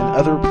this and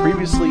other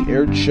previously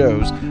aired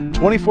shows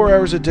 24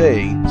 hours a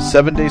day,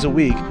 7 days a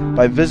week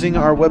by visiting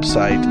our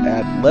website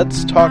at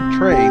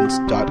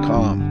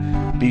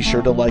letstalktrains.com. Be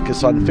sure to like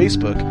us on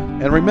Facebook,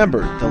 and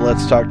remember, the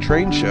Let's Talk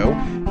Train Show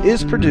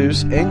is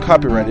produced and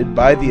copyrighted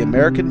by the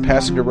American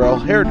Passenger Rail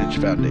Heritage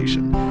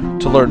Foundation.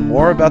 To learn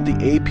more about the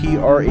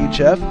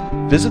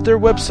APRHF, visit their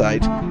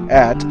website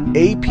at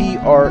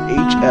aprhf.org.